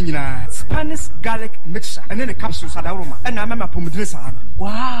mo kan nyina Spanish garlic mixture ene ne capsules adawroma e na mema pomodire sa no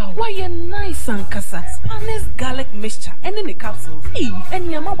wow why you nice and kasa Spanish garlic mixture ene ne capsules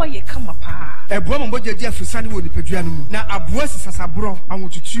eni ama why ye kama pa e bo mo boje di afisane wo nipadua no mu na aboa sisasabro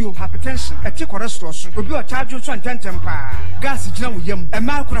anwotutuo hypertension e ti cholesterol so obi o charge so antentem pa gas gina yam e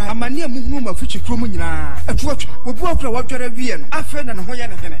ma akura amane amuhunu ma fichi krom nyina atuatwa obu akura wadware wie no afa na ne ho ye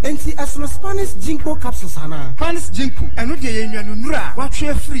ne hene enti aslo Spanish ginkgo capsules ana Spanish ginkgo eno de ye nnuanu nura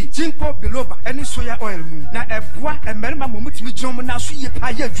watwe free ginkgo biloba eni soya oil mu na eboa emerima momutimi jom na so ye pa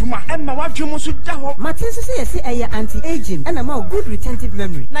ye adwuma e ma wadwemo so da ho Martin say ye say eye anti-aging and ma good retentive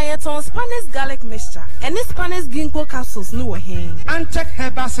memory na ye ton Spanish garlic mixture eni Spanish ginkgo capsules no wo hen Antec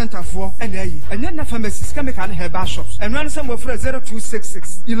Herbal Center for eni enye na pharmacies chemical herbal shops enwan say mo frɛ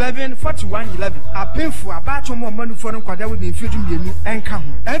 0266 11 41 11 apenfu abacho mo manufo no kwada wo ne mfedu mienu enka ho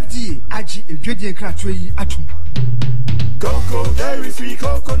FDA agi edwedie krato yi atum Cocoa Dairy Free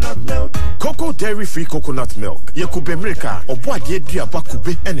Coconut Milk. Cocoa Dairy Free Coconut Milk. Yekube America, obo adie dua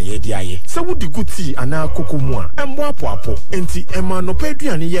bakube ene ye di aye. Se wudi guti ana koko mu a, embo apo enti ema no pe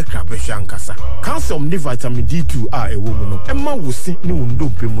aduane ye krabe hwankasa. Calcium ni vitamin D2 a ewo mu no. Emma wosi ni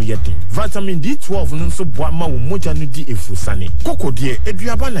wondompe mu ye den. Vitamin D12 no nso boa ma wo moja no di efusane. Cocoa die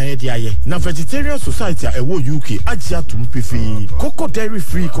eduaba na ye di aye. Na Vegetarian Society a ewo UK agia tum pefi. Cocoa Dairy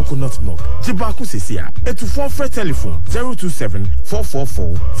Free Coconut Milk. Jiba ku sesia. Etufo frɛ telephone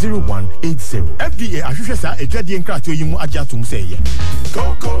 027-444-0180. FDA ahwehwɛ sa edwadie nkrato yi mu agya atum sɛ ye.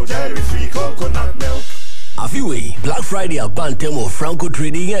 Cocoa Dairy Free Coconut Milk. Afiwe, Black Friday at Bantemo Franco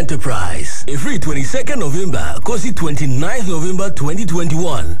Trading Enterprise. Every 22nd November, Kosi 29th November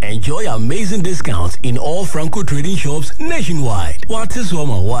 2021. Enjoy amazing discounts in all Franco Trading shops nationwide. What is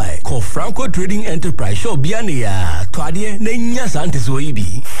why? Call Franco Trading Enterprise Shop Biania. Twadie Nenya Santis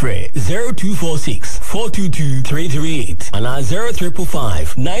Oibi. Fre 0246 422 338 and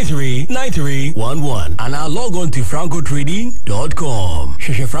 0555 939311 and log on to francotrading.com.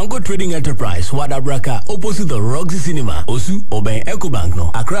 Sheshe Franco Trading Enterprise Wadabraka opposite the Roxy Cinema, Osu, Oben Ecobank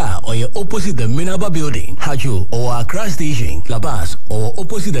no, Accra, or you're opposite the Minaba Building, Hajo, or Accra Station, Labas, or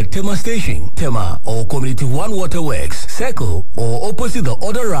opposite the Tema Station, Tema, or Community One Waterworks, Circle, or opposite the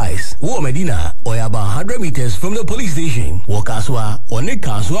Other Rise, War Medina, or you're about 100 meters from the police station, Wakaswa, or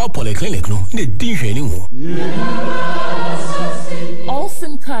Nekaswa Polyclinic no, the Dinshe anymore. All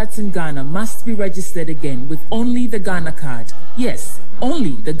SIM cards in Ghana must be registered again with only the Ghana card. Yes,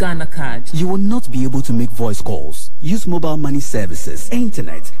 only the Ghana card. You will not be able to make voice calls, use mobile money services,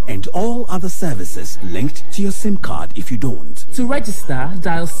 internet, and all other services linked to your SIM card if you don't. To register,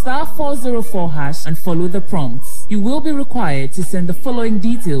 dial *404# and follow the prompts. You will be required to send the following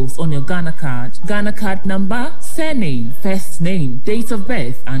details on your Ghana card. Ghana card number, surname, first name, date of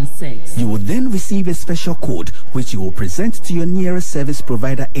birth, and sex. You will then receive a special code which you will present to your nearest service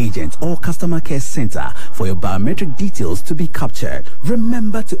provider agent or customer care center for your biometric details to be captured.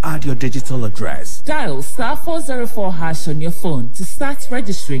 Remember to add your digital address. Dial *404# on your phone to start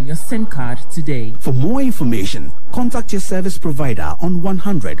registering your SIM card today. For more information, contact your service provider on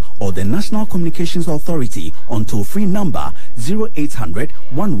 100 or the National Communications Authority on toll-free number 0800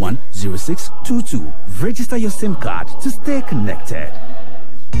 110622. Register your SIM card to stay connected.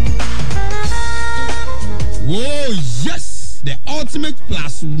 Oh, yes! The ultimate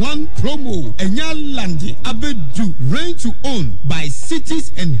 +1 promo. Enya Landi Abedu Rent to Own by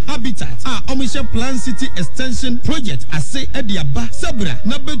Cities and Habitats. Omisha Plan City Extension Project. I say Ediaba Sabra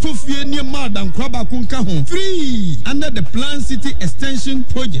Nabeto Fienia Madam Kraba Kunka free under the Plan City Extension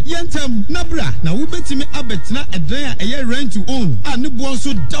Project. Yentem Nabra na ubetime abetna edren eye rent to own.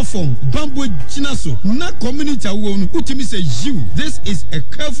 Anibonso Dafom Bambo Chinaso na community won utimi say you. This is a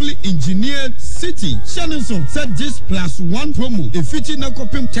carefully engineered city. Shannon said this +1 Ramadan promo efiti na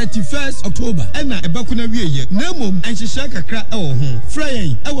kopem 31st October ena ebakuna wieye nemom enhyehyɛ kakra ɛwɔ ho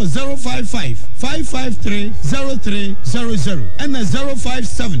frɛyɛn ɛwɔ 055 553 0300 ena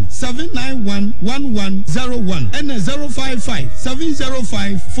 057 791 1101 ena 055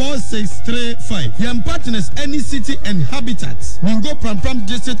 705 4635 yɛn partners any city and habitats Mingo Pram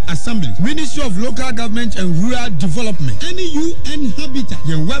District Assembly Ministry of Local Government and Rural Development any UN habitat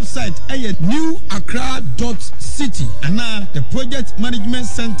yɛn website ɛyɛ newaccra.city and now the project management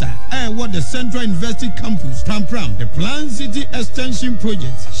center what the Central University Campus Pram the Plan City Extension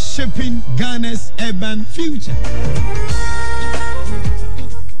Project shaping Ghana's urban future.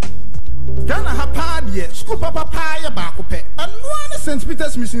 Ghana ha paadie school papa paaya baako pɛ ɛnoa ne St.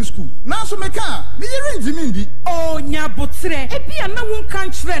 Peter's Mission School nanso meka me yere ndimindi o nyabotre ebia na won kan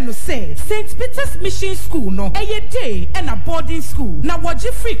kyerɛ no sɛ St. Peter's Mission School no ɛyɛ day and a boarding school na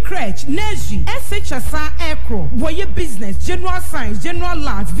wɔgye free crèche nursery SHS aircraft wɔyɛ business general science general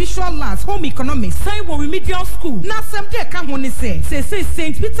labs visual labs home economics science wɔ remedial school na asɛm de ka ho ne sɛ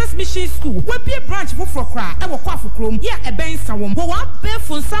St. Peter's Mission School wɔbie branch foforɔ kra ɛwɔ kwafo krom yɛ ɛbɛn sa wɔm wɔ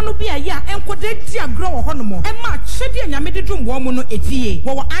abɛfo nsa no bia yɛ enkode diagro wɔ hɔ no mo ɛma kyɛde nyame de dum wɔ mo no etie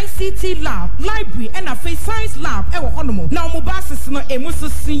wɔ ICT lab library and a face science lab ɛwɔ hɔ no mo na ɔmo basis no emu so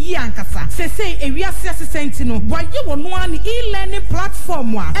yi ankasa sese ewiase assistant no wɔyɛ wɔ no an e-learning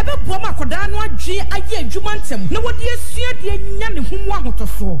platform a ɛbɛboa ma akɔdaa no adwe ayɛ adwuma ntɛm na wɔde asua de anya ne ho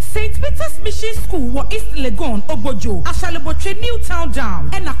ahotoso St. Peter's Mission School wɔ East Legon Obojo Ashalebotwe New Town down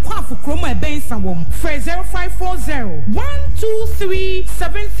ɛna kwafo kromo ɛbɛn sa wɔm frɛ 0540 123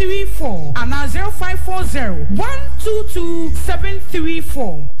 734 and 0540 122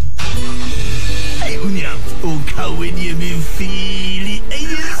 734. Hey, Unia, oh, Kawi, dear me, feely,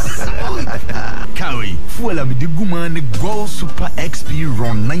 yes. Kawi, fuel of the Guman, the Gold Super XP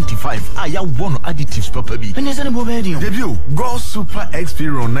Ron 95. I have one additives, Papa B. And there's an Bobadium. Debut, Gold Super XP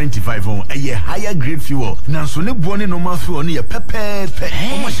Ron 95 on a higher grade fuel. Now, so no one no more fuel near Pepe.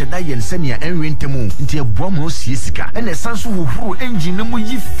 How much should I and send you and Rentemo into a bomb Siska and a Sansu who engine no more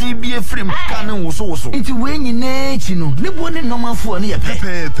Phoebe frame cannon was also into when you nature no one no more fuel near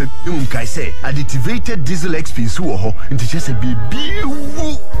Pepe. I say additivated diesel XP so into just a baby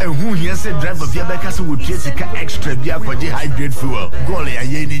and who here said driver via Becassa would Jessica extra via for the high grade fuel. Golly, I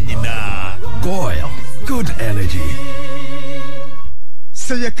ain't Goyle, good energy.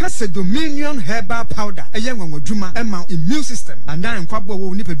 Say a case Dominion herbal powder, a young one with Juma Emma immune system, and now in Quabo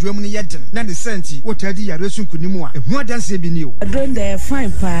will nip a Germany yet. Then the senti, what Teddy Yaresun Kunimua, and what dance be new. I don't dare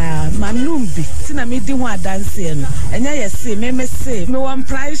fine pa, Manumbi, Sinami Diwa dancing, and I say, me say, me one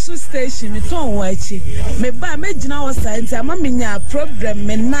price station, me ton white, me ba me jina science, a mamma problem,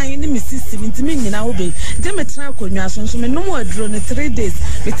 me 9 Mississippi, to me in our bay. Demetra Kunyason, so me no more drone 3 days,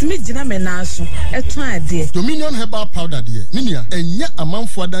 with me jina me naso, a try dear. Dominion herbal powder, dear, Minia, and yet a man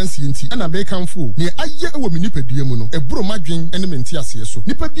for dance yinti, and a bacon fool, near a year over Minipeduamuno, a bro madrin, and a mentias so.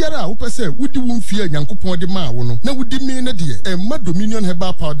 Nipa biara, who per se, would you won't fear Yankupon de Mawono, now would demean a dear, and mad Dominion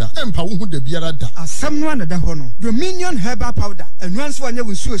herbal powder, and Pau de Biara da. As someone at the Hono, Dominion herbal powder, and once one year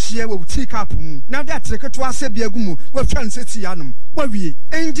will so share will take up. Now that take it to us a biagumu, will transit Yanum. What we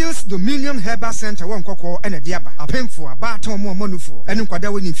Angels Dominion Herbal Center, one cocoa and a diaba, a painful, a baton more monuful, and in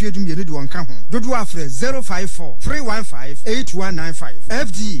Quadawan in Field, you do one come home. Do after 054 315 8195.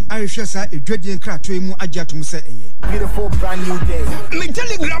 FD, I shall say a dreading crack to him, Ajatum say, beautiful brand new day. Me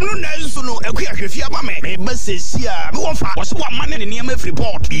telegram no nice no, a quick mame, me message here, was 1 man in the EMF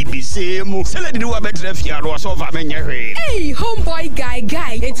report. BBC, Sella do a better if you are also over many. Hey, homeboy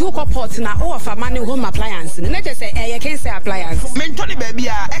guy, it took a pot now, or for money home appliance, and let us say, I can't say appliance. Mentally, baby,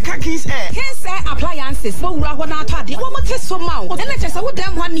 I can't say appliances, but we are one out of the woman test for mouth, and let us say,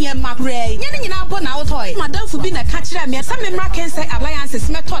 damn 1 year, Macray, getting in our bon out toy. Madame for being a catcher, me, some can say appliances,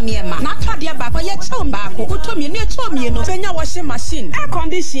 metoniema, not Tadia Baba, yet Tombaco, who told me near Tommy, no, Fenya washing machine, air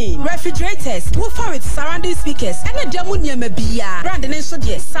conditioning, refrigerators, woofer with surrounding speakers, and a Jamunia Mabia, Brandon and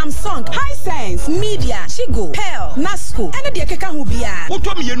Sodier, Samsung, Hisense, Media, Chigo, Pearl, Nasco, and a Dekaka Hubia. Who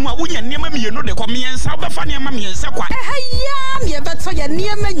told me you know, we are near me, you know, the communions, how the funny mammy and Sakwa. Hey, yeah, but so you're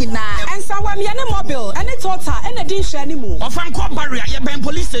near me now, and so I'm your mobile, and it's water, and a dish anymore. Of Uncle Barrier, you're been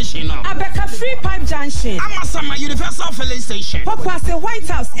police station. I back a free pipe junction. I'm a summer universal filling station. What was the White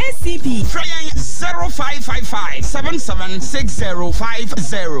House ACP? 0555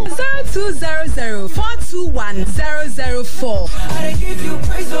 776050 0200 421 004. I give you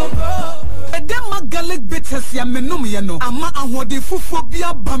praise, oh bro. But them garlic bits bitters ya menum ye no ama ahode fufo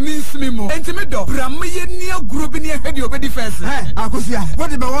bia ba minsimi mo entimi do bram ye ni aguro bi ni hedi obedi first akosia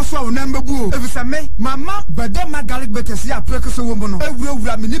what be waso a number bu efisa me mama badema garlic bitters ya prekeso wo mo no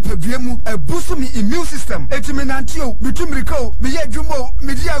ewura me ni padua mu ebuso mi immune system etimi nantio mitumriko me ye dwumo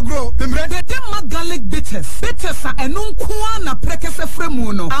me di agro badema garlic bitters a eno nkoa na prekese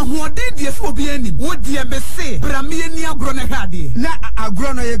fremu no ahode die so obi anim wo die me se bram ye ni agro na hade na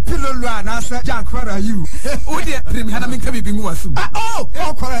agro no ye pilolo a na asa jack kwara you wo die prim hana me nka bibi nwasu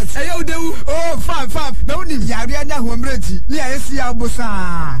correct eyo dewu fine na woni yare anya homreti ni ayesi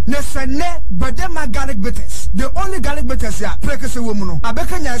abosa na sene badema garlic bitters the only garlic bitters ya prekese wo mu no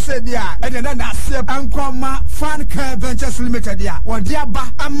abeka nya se dia ede na ase ankoma fan care ventures limited ya wodi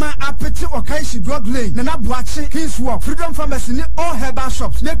aba ama apete okaishi drug lane na boache Kings Walk Freedom Pharmacy ni all herbal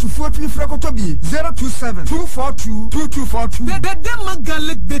shops net to 40 frekoto bi 027 242 2242 badema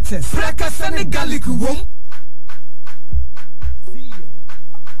garlic bitters prekese ni garlic wom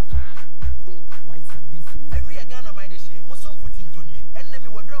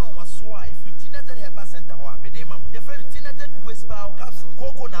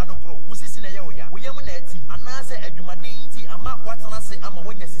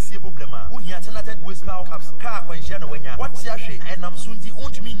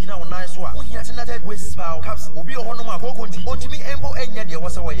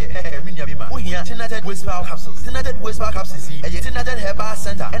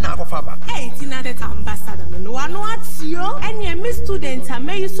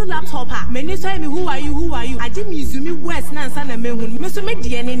laptop many say me who are you aje me izumi west na nsa na mehun me so me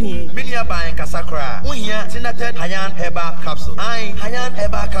die ne ne many aban kasakra uhia tinated hayan herbal capsule hayan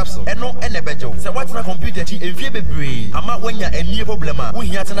herbal capsule eno enebejo say what na computer ti enfie bebre ama wanya enie problem a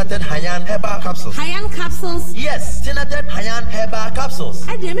uhia tinated hayan herbal capsules yes tinated hayan herbal capsules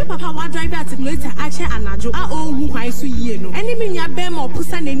e de me papa wa drive at later ache anajo a ohu kwan so yie no eni me nya be ma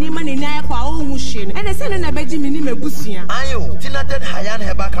opusa na ni ma na ni ayekwa ohu hye no ene se no na beji me ni mabusua ayo tinated hayan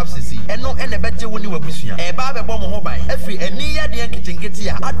herbal capsules eno enebeje woni wabusua e ba be bom ho bai afi eni ya de nkitinkiti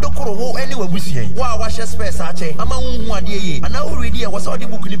a adokoro ho eni wabusua wa hye space ache ama hunhu ade ye ana wo ready e wo so de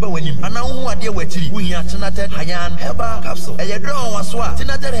book ni ba wanim ana hunhu ade wachiri wuhia tinated hayan herbal capsule e ye draw waso a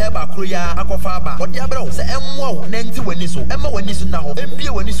tinated herbal kro ya akofa aba ode abra se emwo na nti wani so emma wani so na ho embie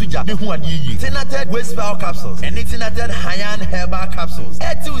wani so ja ne hu ade ye tinated waste capsules and tinated hayan herbal capsules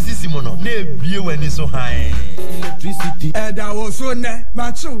eti usisimo no na ebie wani so han electricity da wo so ne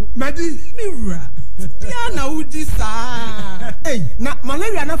machu medi niwra ya na udi sa na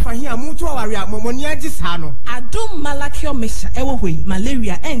malaria na fa hia mutu aware amomoni agi sa no adom malakio mesha ewo hoi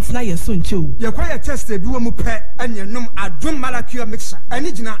malaria ent na yeso nchew ye kwa ye test bi wo mu pe anyenum adom malakio mesha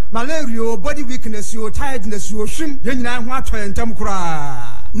ani gina malaria body weakness yo tiredness yo hwim ye nyina ho atoye ntam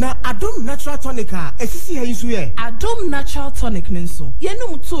kura na adom natural tonic a esisi ha yisu ye adom natural tonic nso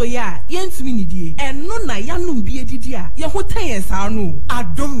yenum to ya yentumi nidie eno na yanum bi edidi a ye ho tan ye sa no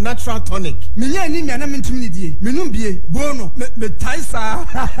adom natural tonic menya ni na mentumi nidie menum bie bono me taisa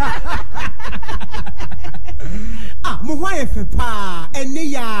mo ho ayefe pa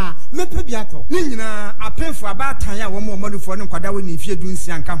ene ya mepe biato ni nyina apemfo abatan ya wo mo modifo ne nkwada woni fie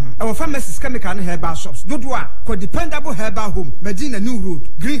dunsia nka ho e wo pharmacies chemical no herbal shops dodo a ko dependable herbal home Medina New Road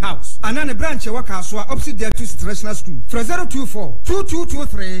Greenhouse anane branch e waka so opposite there to International School 024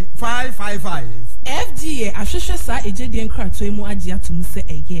 2223 555 FDA ahwehwe sa ejedi nkrato emu age atum se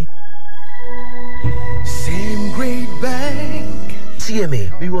eye same great bank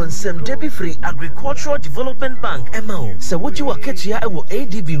TMA, we want some Debbie Free Agricultural Development Bank MO. So what you are catching our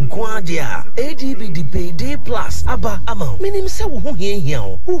ADB in Quadia, ADB the Payday Plus, Aba Amo. Minim se who here,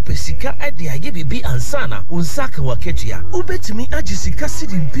 Upesika at the IBB and Sana, Unsaka Waketia, Ubet me Ajisika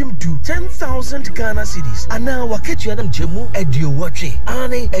Sidin Pim to 10,000 Ghana cities. And now Waketia and Jemu Edio Watchi,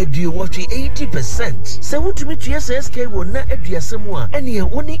 Ane Edio Watchi 80%. So what to me TSSK will not Edia Semua, and your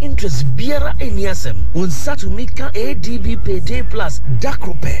only interest Biara in Yasem, Unsatumika ADB Payday Plus.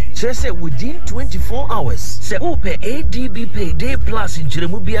 Dakrope, say within 24 hours. Say Upe ADB Payday Plus in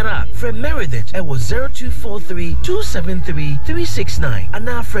Jeremu Biara. From Meredith, it was 0243 273 369. And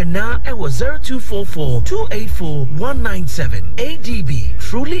now from now, it was 0244 284 197. ADB,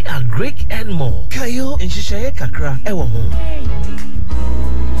 truly a Greek and more. Kayo in Shishaye Kakra, Ewa home.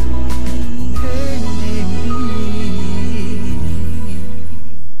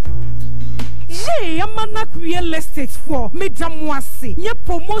 Hey, Amanak real estate for Medamuase. Nye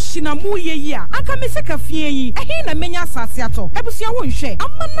promotion a mu ye ya. Aka me se ka fie yi. Ehe na menya asase ato. Ebusia wo nhwe.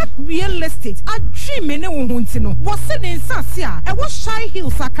 Amanak real estate a dream ne wo hunti no. Wo se ne nsase a e wo Shy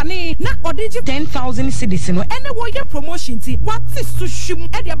Hills akane na odiji 10,000 cedis no. Ene wo ye promotion ti. What is to shim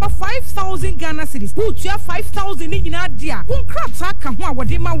e de about 5,000 Ghana cedis. Who tia 5,000 ni nyina dia. Wo nkrata ka ho a wo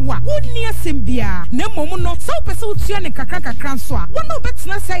de ma wo. Wo ni asembia. Na momu no so pese wo tia ne kakra nso a. Wo no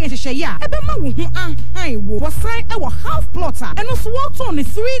betena say hwehwe ya. E be ma wo hu anhan wo. Wo sai e wo half plotter. Eno so wo to ne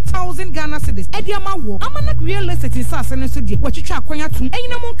 3,000 Ghana cedis. E de ma wo. Amanak real estate insase no so de. Wo twitwa akwanya tum.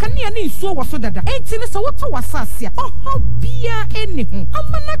 Enyina mo nkane ne nsuo wo so dada. Enti ne so wo to wasase a. Oh how bia eni ho.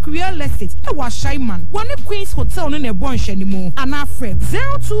 Amanak real estate e wa Shaiman. One Queen's Hotel no na bon hwe ni mu. Ana frem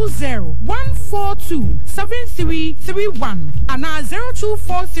 020-142-7331 ana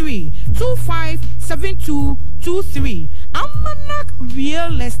 0243-257223. Amanak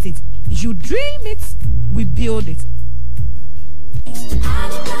real estate. You dream it, we build it.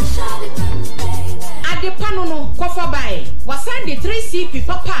 Adepano no kofa bae wasan de 3CP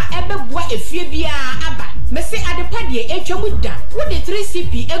papa ebebua efie bia aba mese adepa de etwamu da wo de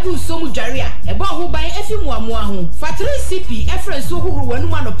 3CP egu somu dware a eba ho ban efi muamoa ho fa 3CP efre so hohoro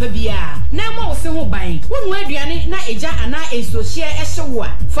wanu anopa bia na ma wo se ho ban wonu aduane na eja ana enso hye ehyewo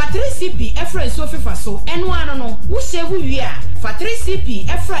a fa 3CP efre so fifa so eno ano no wo hye wo wi a fa 3CP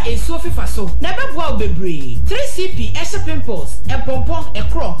efra enso fifa so na bebua obebre 3CP ehye pimples epompo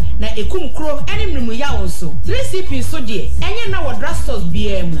ekro na ekumkro enimnimu ya wonso 3CP so de enye na wo drugstores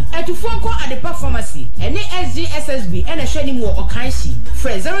biam atufonko adepa pharmacy ene SGSSB ene hwani mu okanshi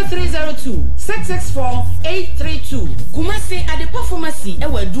fre 0302-664-832 kumase adepa pharmacy e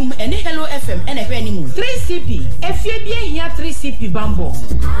wadum ene Hello FM ene hwani mu 3CP efie bia hia 3CP bambo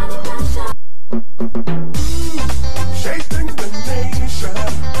shaping the nation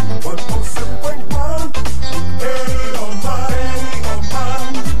 107.1 hey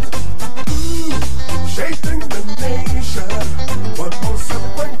Oman shaping the nation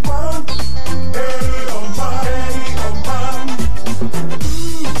 107.1 hey Oman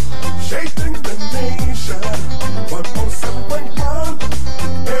shaping the nation 107.1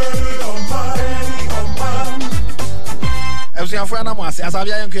 hey Oman I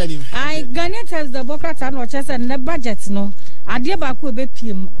Ghana tells the Bokrata no chesa ne budget no ade ba ko be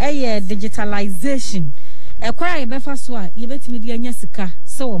piem digitalization ekwara ye befa so a ye betimi de anya sika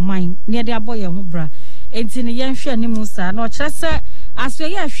se wo man ne de aboye ho bra enti ne yenhwe ne musa no chesa aso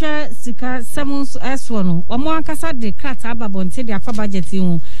ye hwe sika semus eso no omo ankasa de krata ababonte de afa budget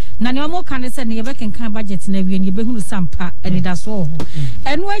hu na ne omo kan se ne ye bekenkan budget na wie ne ye behunu sampa enida so ho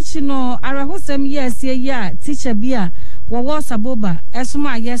eno achi no arahosem ye asie ye a teacher bia wo saboba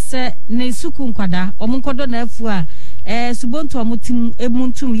esuma yese ne suku nkwada omunkodo na afu a subonto omutim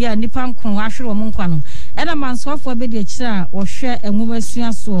emuntum ye nipa nkon ahwere omunkwa no ena mansofo be de kira wo hwe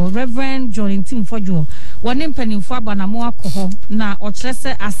enwumasua so Reverend John Timfojo woni mpanimfo abanamo akoho na o kire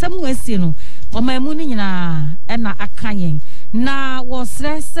se asem asie no omamu ni nyina ena akanyen na wo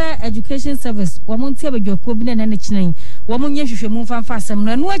stress education service wo monti abadwako bi na ne kinen wo monye hwehwemu mfanfa asem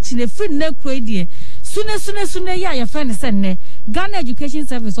no eno achi ne free na krodie sune ya ya friend senne Ghana Education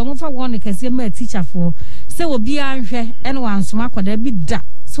Service omofa won kese ma teacher for se obi anhwe ene wansoma akoda bi da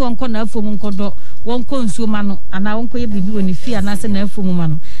se wonko na afom nkodo wonko nsuo ma no ana wonko ye bibi woni fia na se na afom ma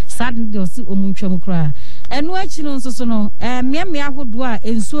no sad de osi omuntwam kra eno achi no nso no miamia ahodo a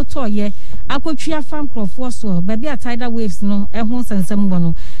ensuo toye akotwia fa nkrofo so ba bia tidal waves no ehun sensem bo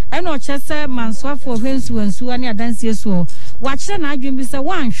no eno chese manswafo hwensu ani adansie so wachire na adwen bi se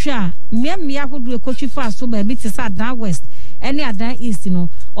wanhwe a miamia ahodo ekotwi fa so ba bi te sa dan west ene adan east no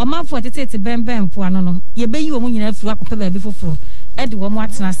omanfo tetete bemben po ano no ye beyi wo mu nyina afiri akopa ba bi foforo edi wo mu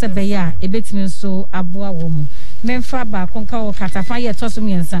atena se be ya ebetimi so aboa wo mu memfa ba konka wo katafa ye toso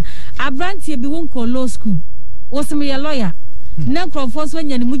miensa abrantie bi wonko law school wosime ye lawyer na nkrofo so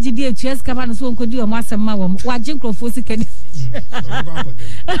nya ne mugidi etues kaba no so wonkodi wo mu asema wo waje nkrofo sikadi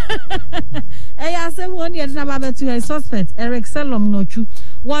ya asem won ye na ba betu suspect Eric Salom nochu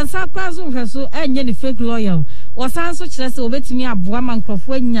wonsa kwazo hweso enye ne fake lawyer wasanso kire se obetimi aboa ma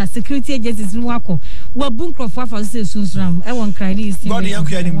nkrofo anya security agencies no akọ wabu nkrofo afa se sunsuram e won kran ni God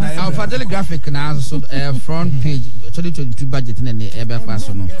yanku anim na Alpha Telegraphic na so front page 2022 budget na ne ebe fa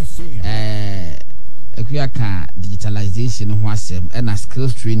so no ekuaka digitalization ho asem na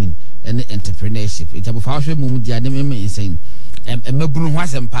skills training and entrepreneurship it abo fa hwe mu dia ne me insane mabunu ho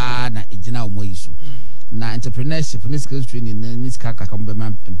asem pa na ejina omo yi so na entrepreneurship ne skills training na ni skaka ka mbe ma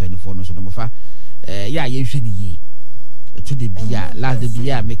mpanifo no so no fa ya ye hwe ni yi to the beer last the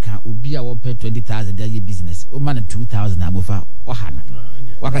beer maker obi a wo pay 20,000 dey business o man 2,000 amofa o hana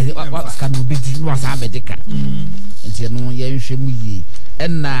waka can obi di no asa medical nti no ye nhwe mu yi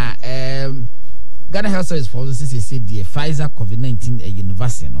na Ghana Health Service for say the Pfizer COVID-19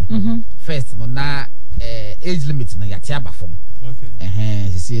 university no first no na age limit no yati aba form okay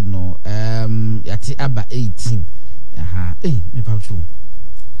she said no yati aba 18 me pa true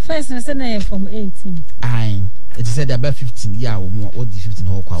first na say na from 18 aye it said about 15 year or more or the 15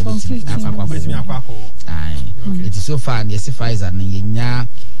 or kwa it is so far yes Pfizer na yenya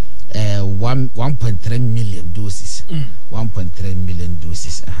 1.3 million doses 1.3 million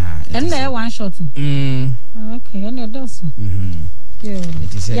doses and there one shot okay and it does yeah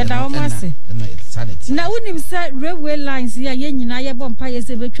that almost na unim say railway lines here ye nyina ye bompa ye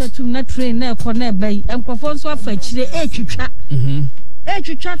se betwa tum na train na ekọ na bai enkofo nso afa chire etwitwa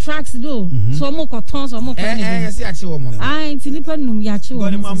etwitwa tracks do so mo koton so mo koton yes ya chi wo mo ai ntinipa num ya chi wo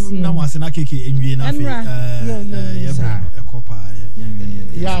na wase na keke enwie na fe ye ekopa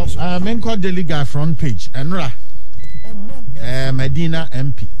yeah men call daily guy front page enra Medina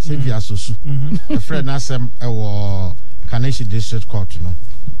MP Sevia Sosu the friend asem ewo Kaneshi District Court no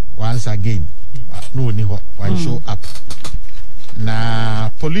once again no ni ho one show up na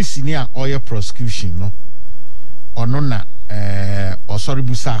police ni a oil prosecution no ono na osori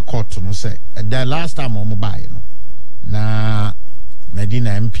busa court no say the last time omo buy no na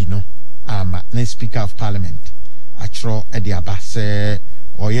Medina MP no ama na speaker of parliament atro e de aba say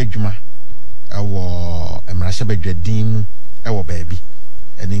oye dwuma ewo emrasha bedwadin ewo baabi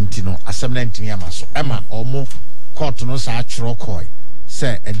ene nti no asem na ntimi amaso ema omo court no sa atro koi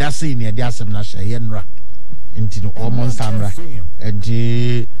say edase ni e de asem na hye nra nti no omo nsamra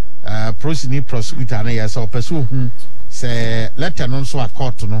enti prosecutor na yes opeso hu say letter no so a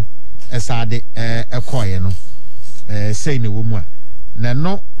court no esade ekoye no say ne wo mu a na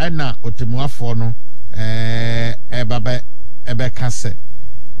no na otemuafo no baba ebe kase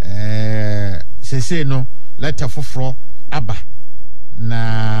say no letter foforo aba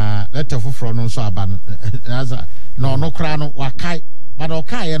na letter foforo no so aba no no kra no wakai but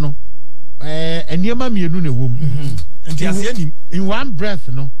okai no eniema mienu ne wom enti asianim in one breath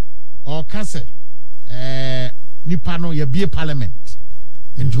no or kase nipa no ye be parliament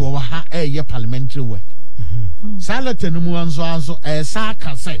enti wo ha ye parliamentary work salate no mu anso sa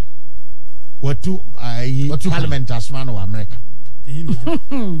kase watu parliament asma no America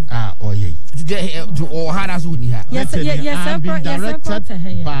oh yeah yes directed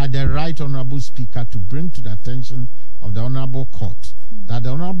by the right honorable speaker to bring to the attention of the honorable court that the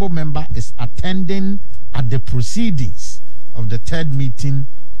honorable member is attending at the proceedings of the third meeting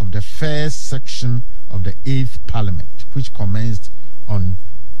of the first section of the 8th parliament which commenced on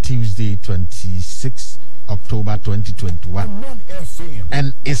Tuesday 26 October 2021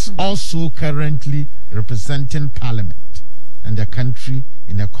 and is also currently representing parliament and the country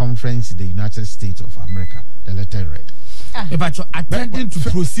in a conference in the United States of America. The letter read. But attending to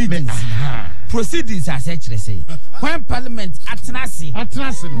proceedings. Proceedings as actually say. When parliament atnasi.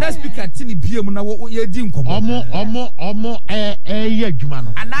 Next speaker tini PM na wo ye di nkomo. Omo ye adwuma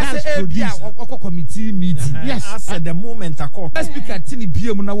no. And that's a committee meeting. Yes. At the moment a court. Next speaker tini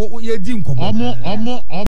PM na wo ye di nkomo. Omo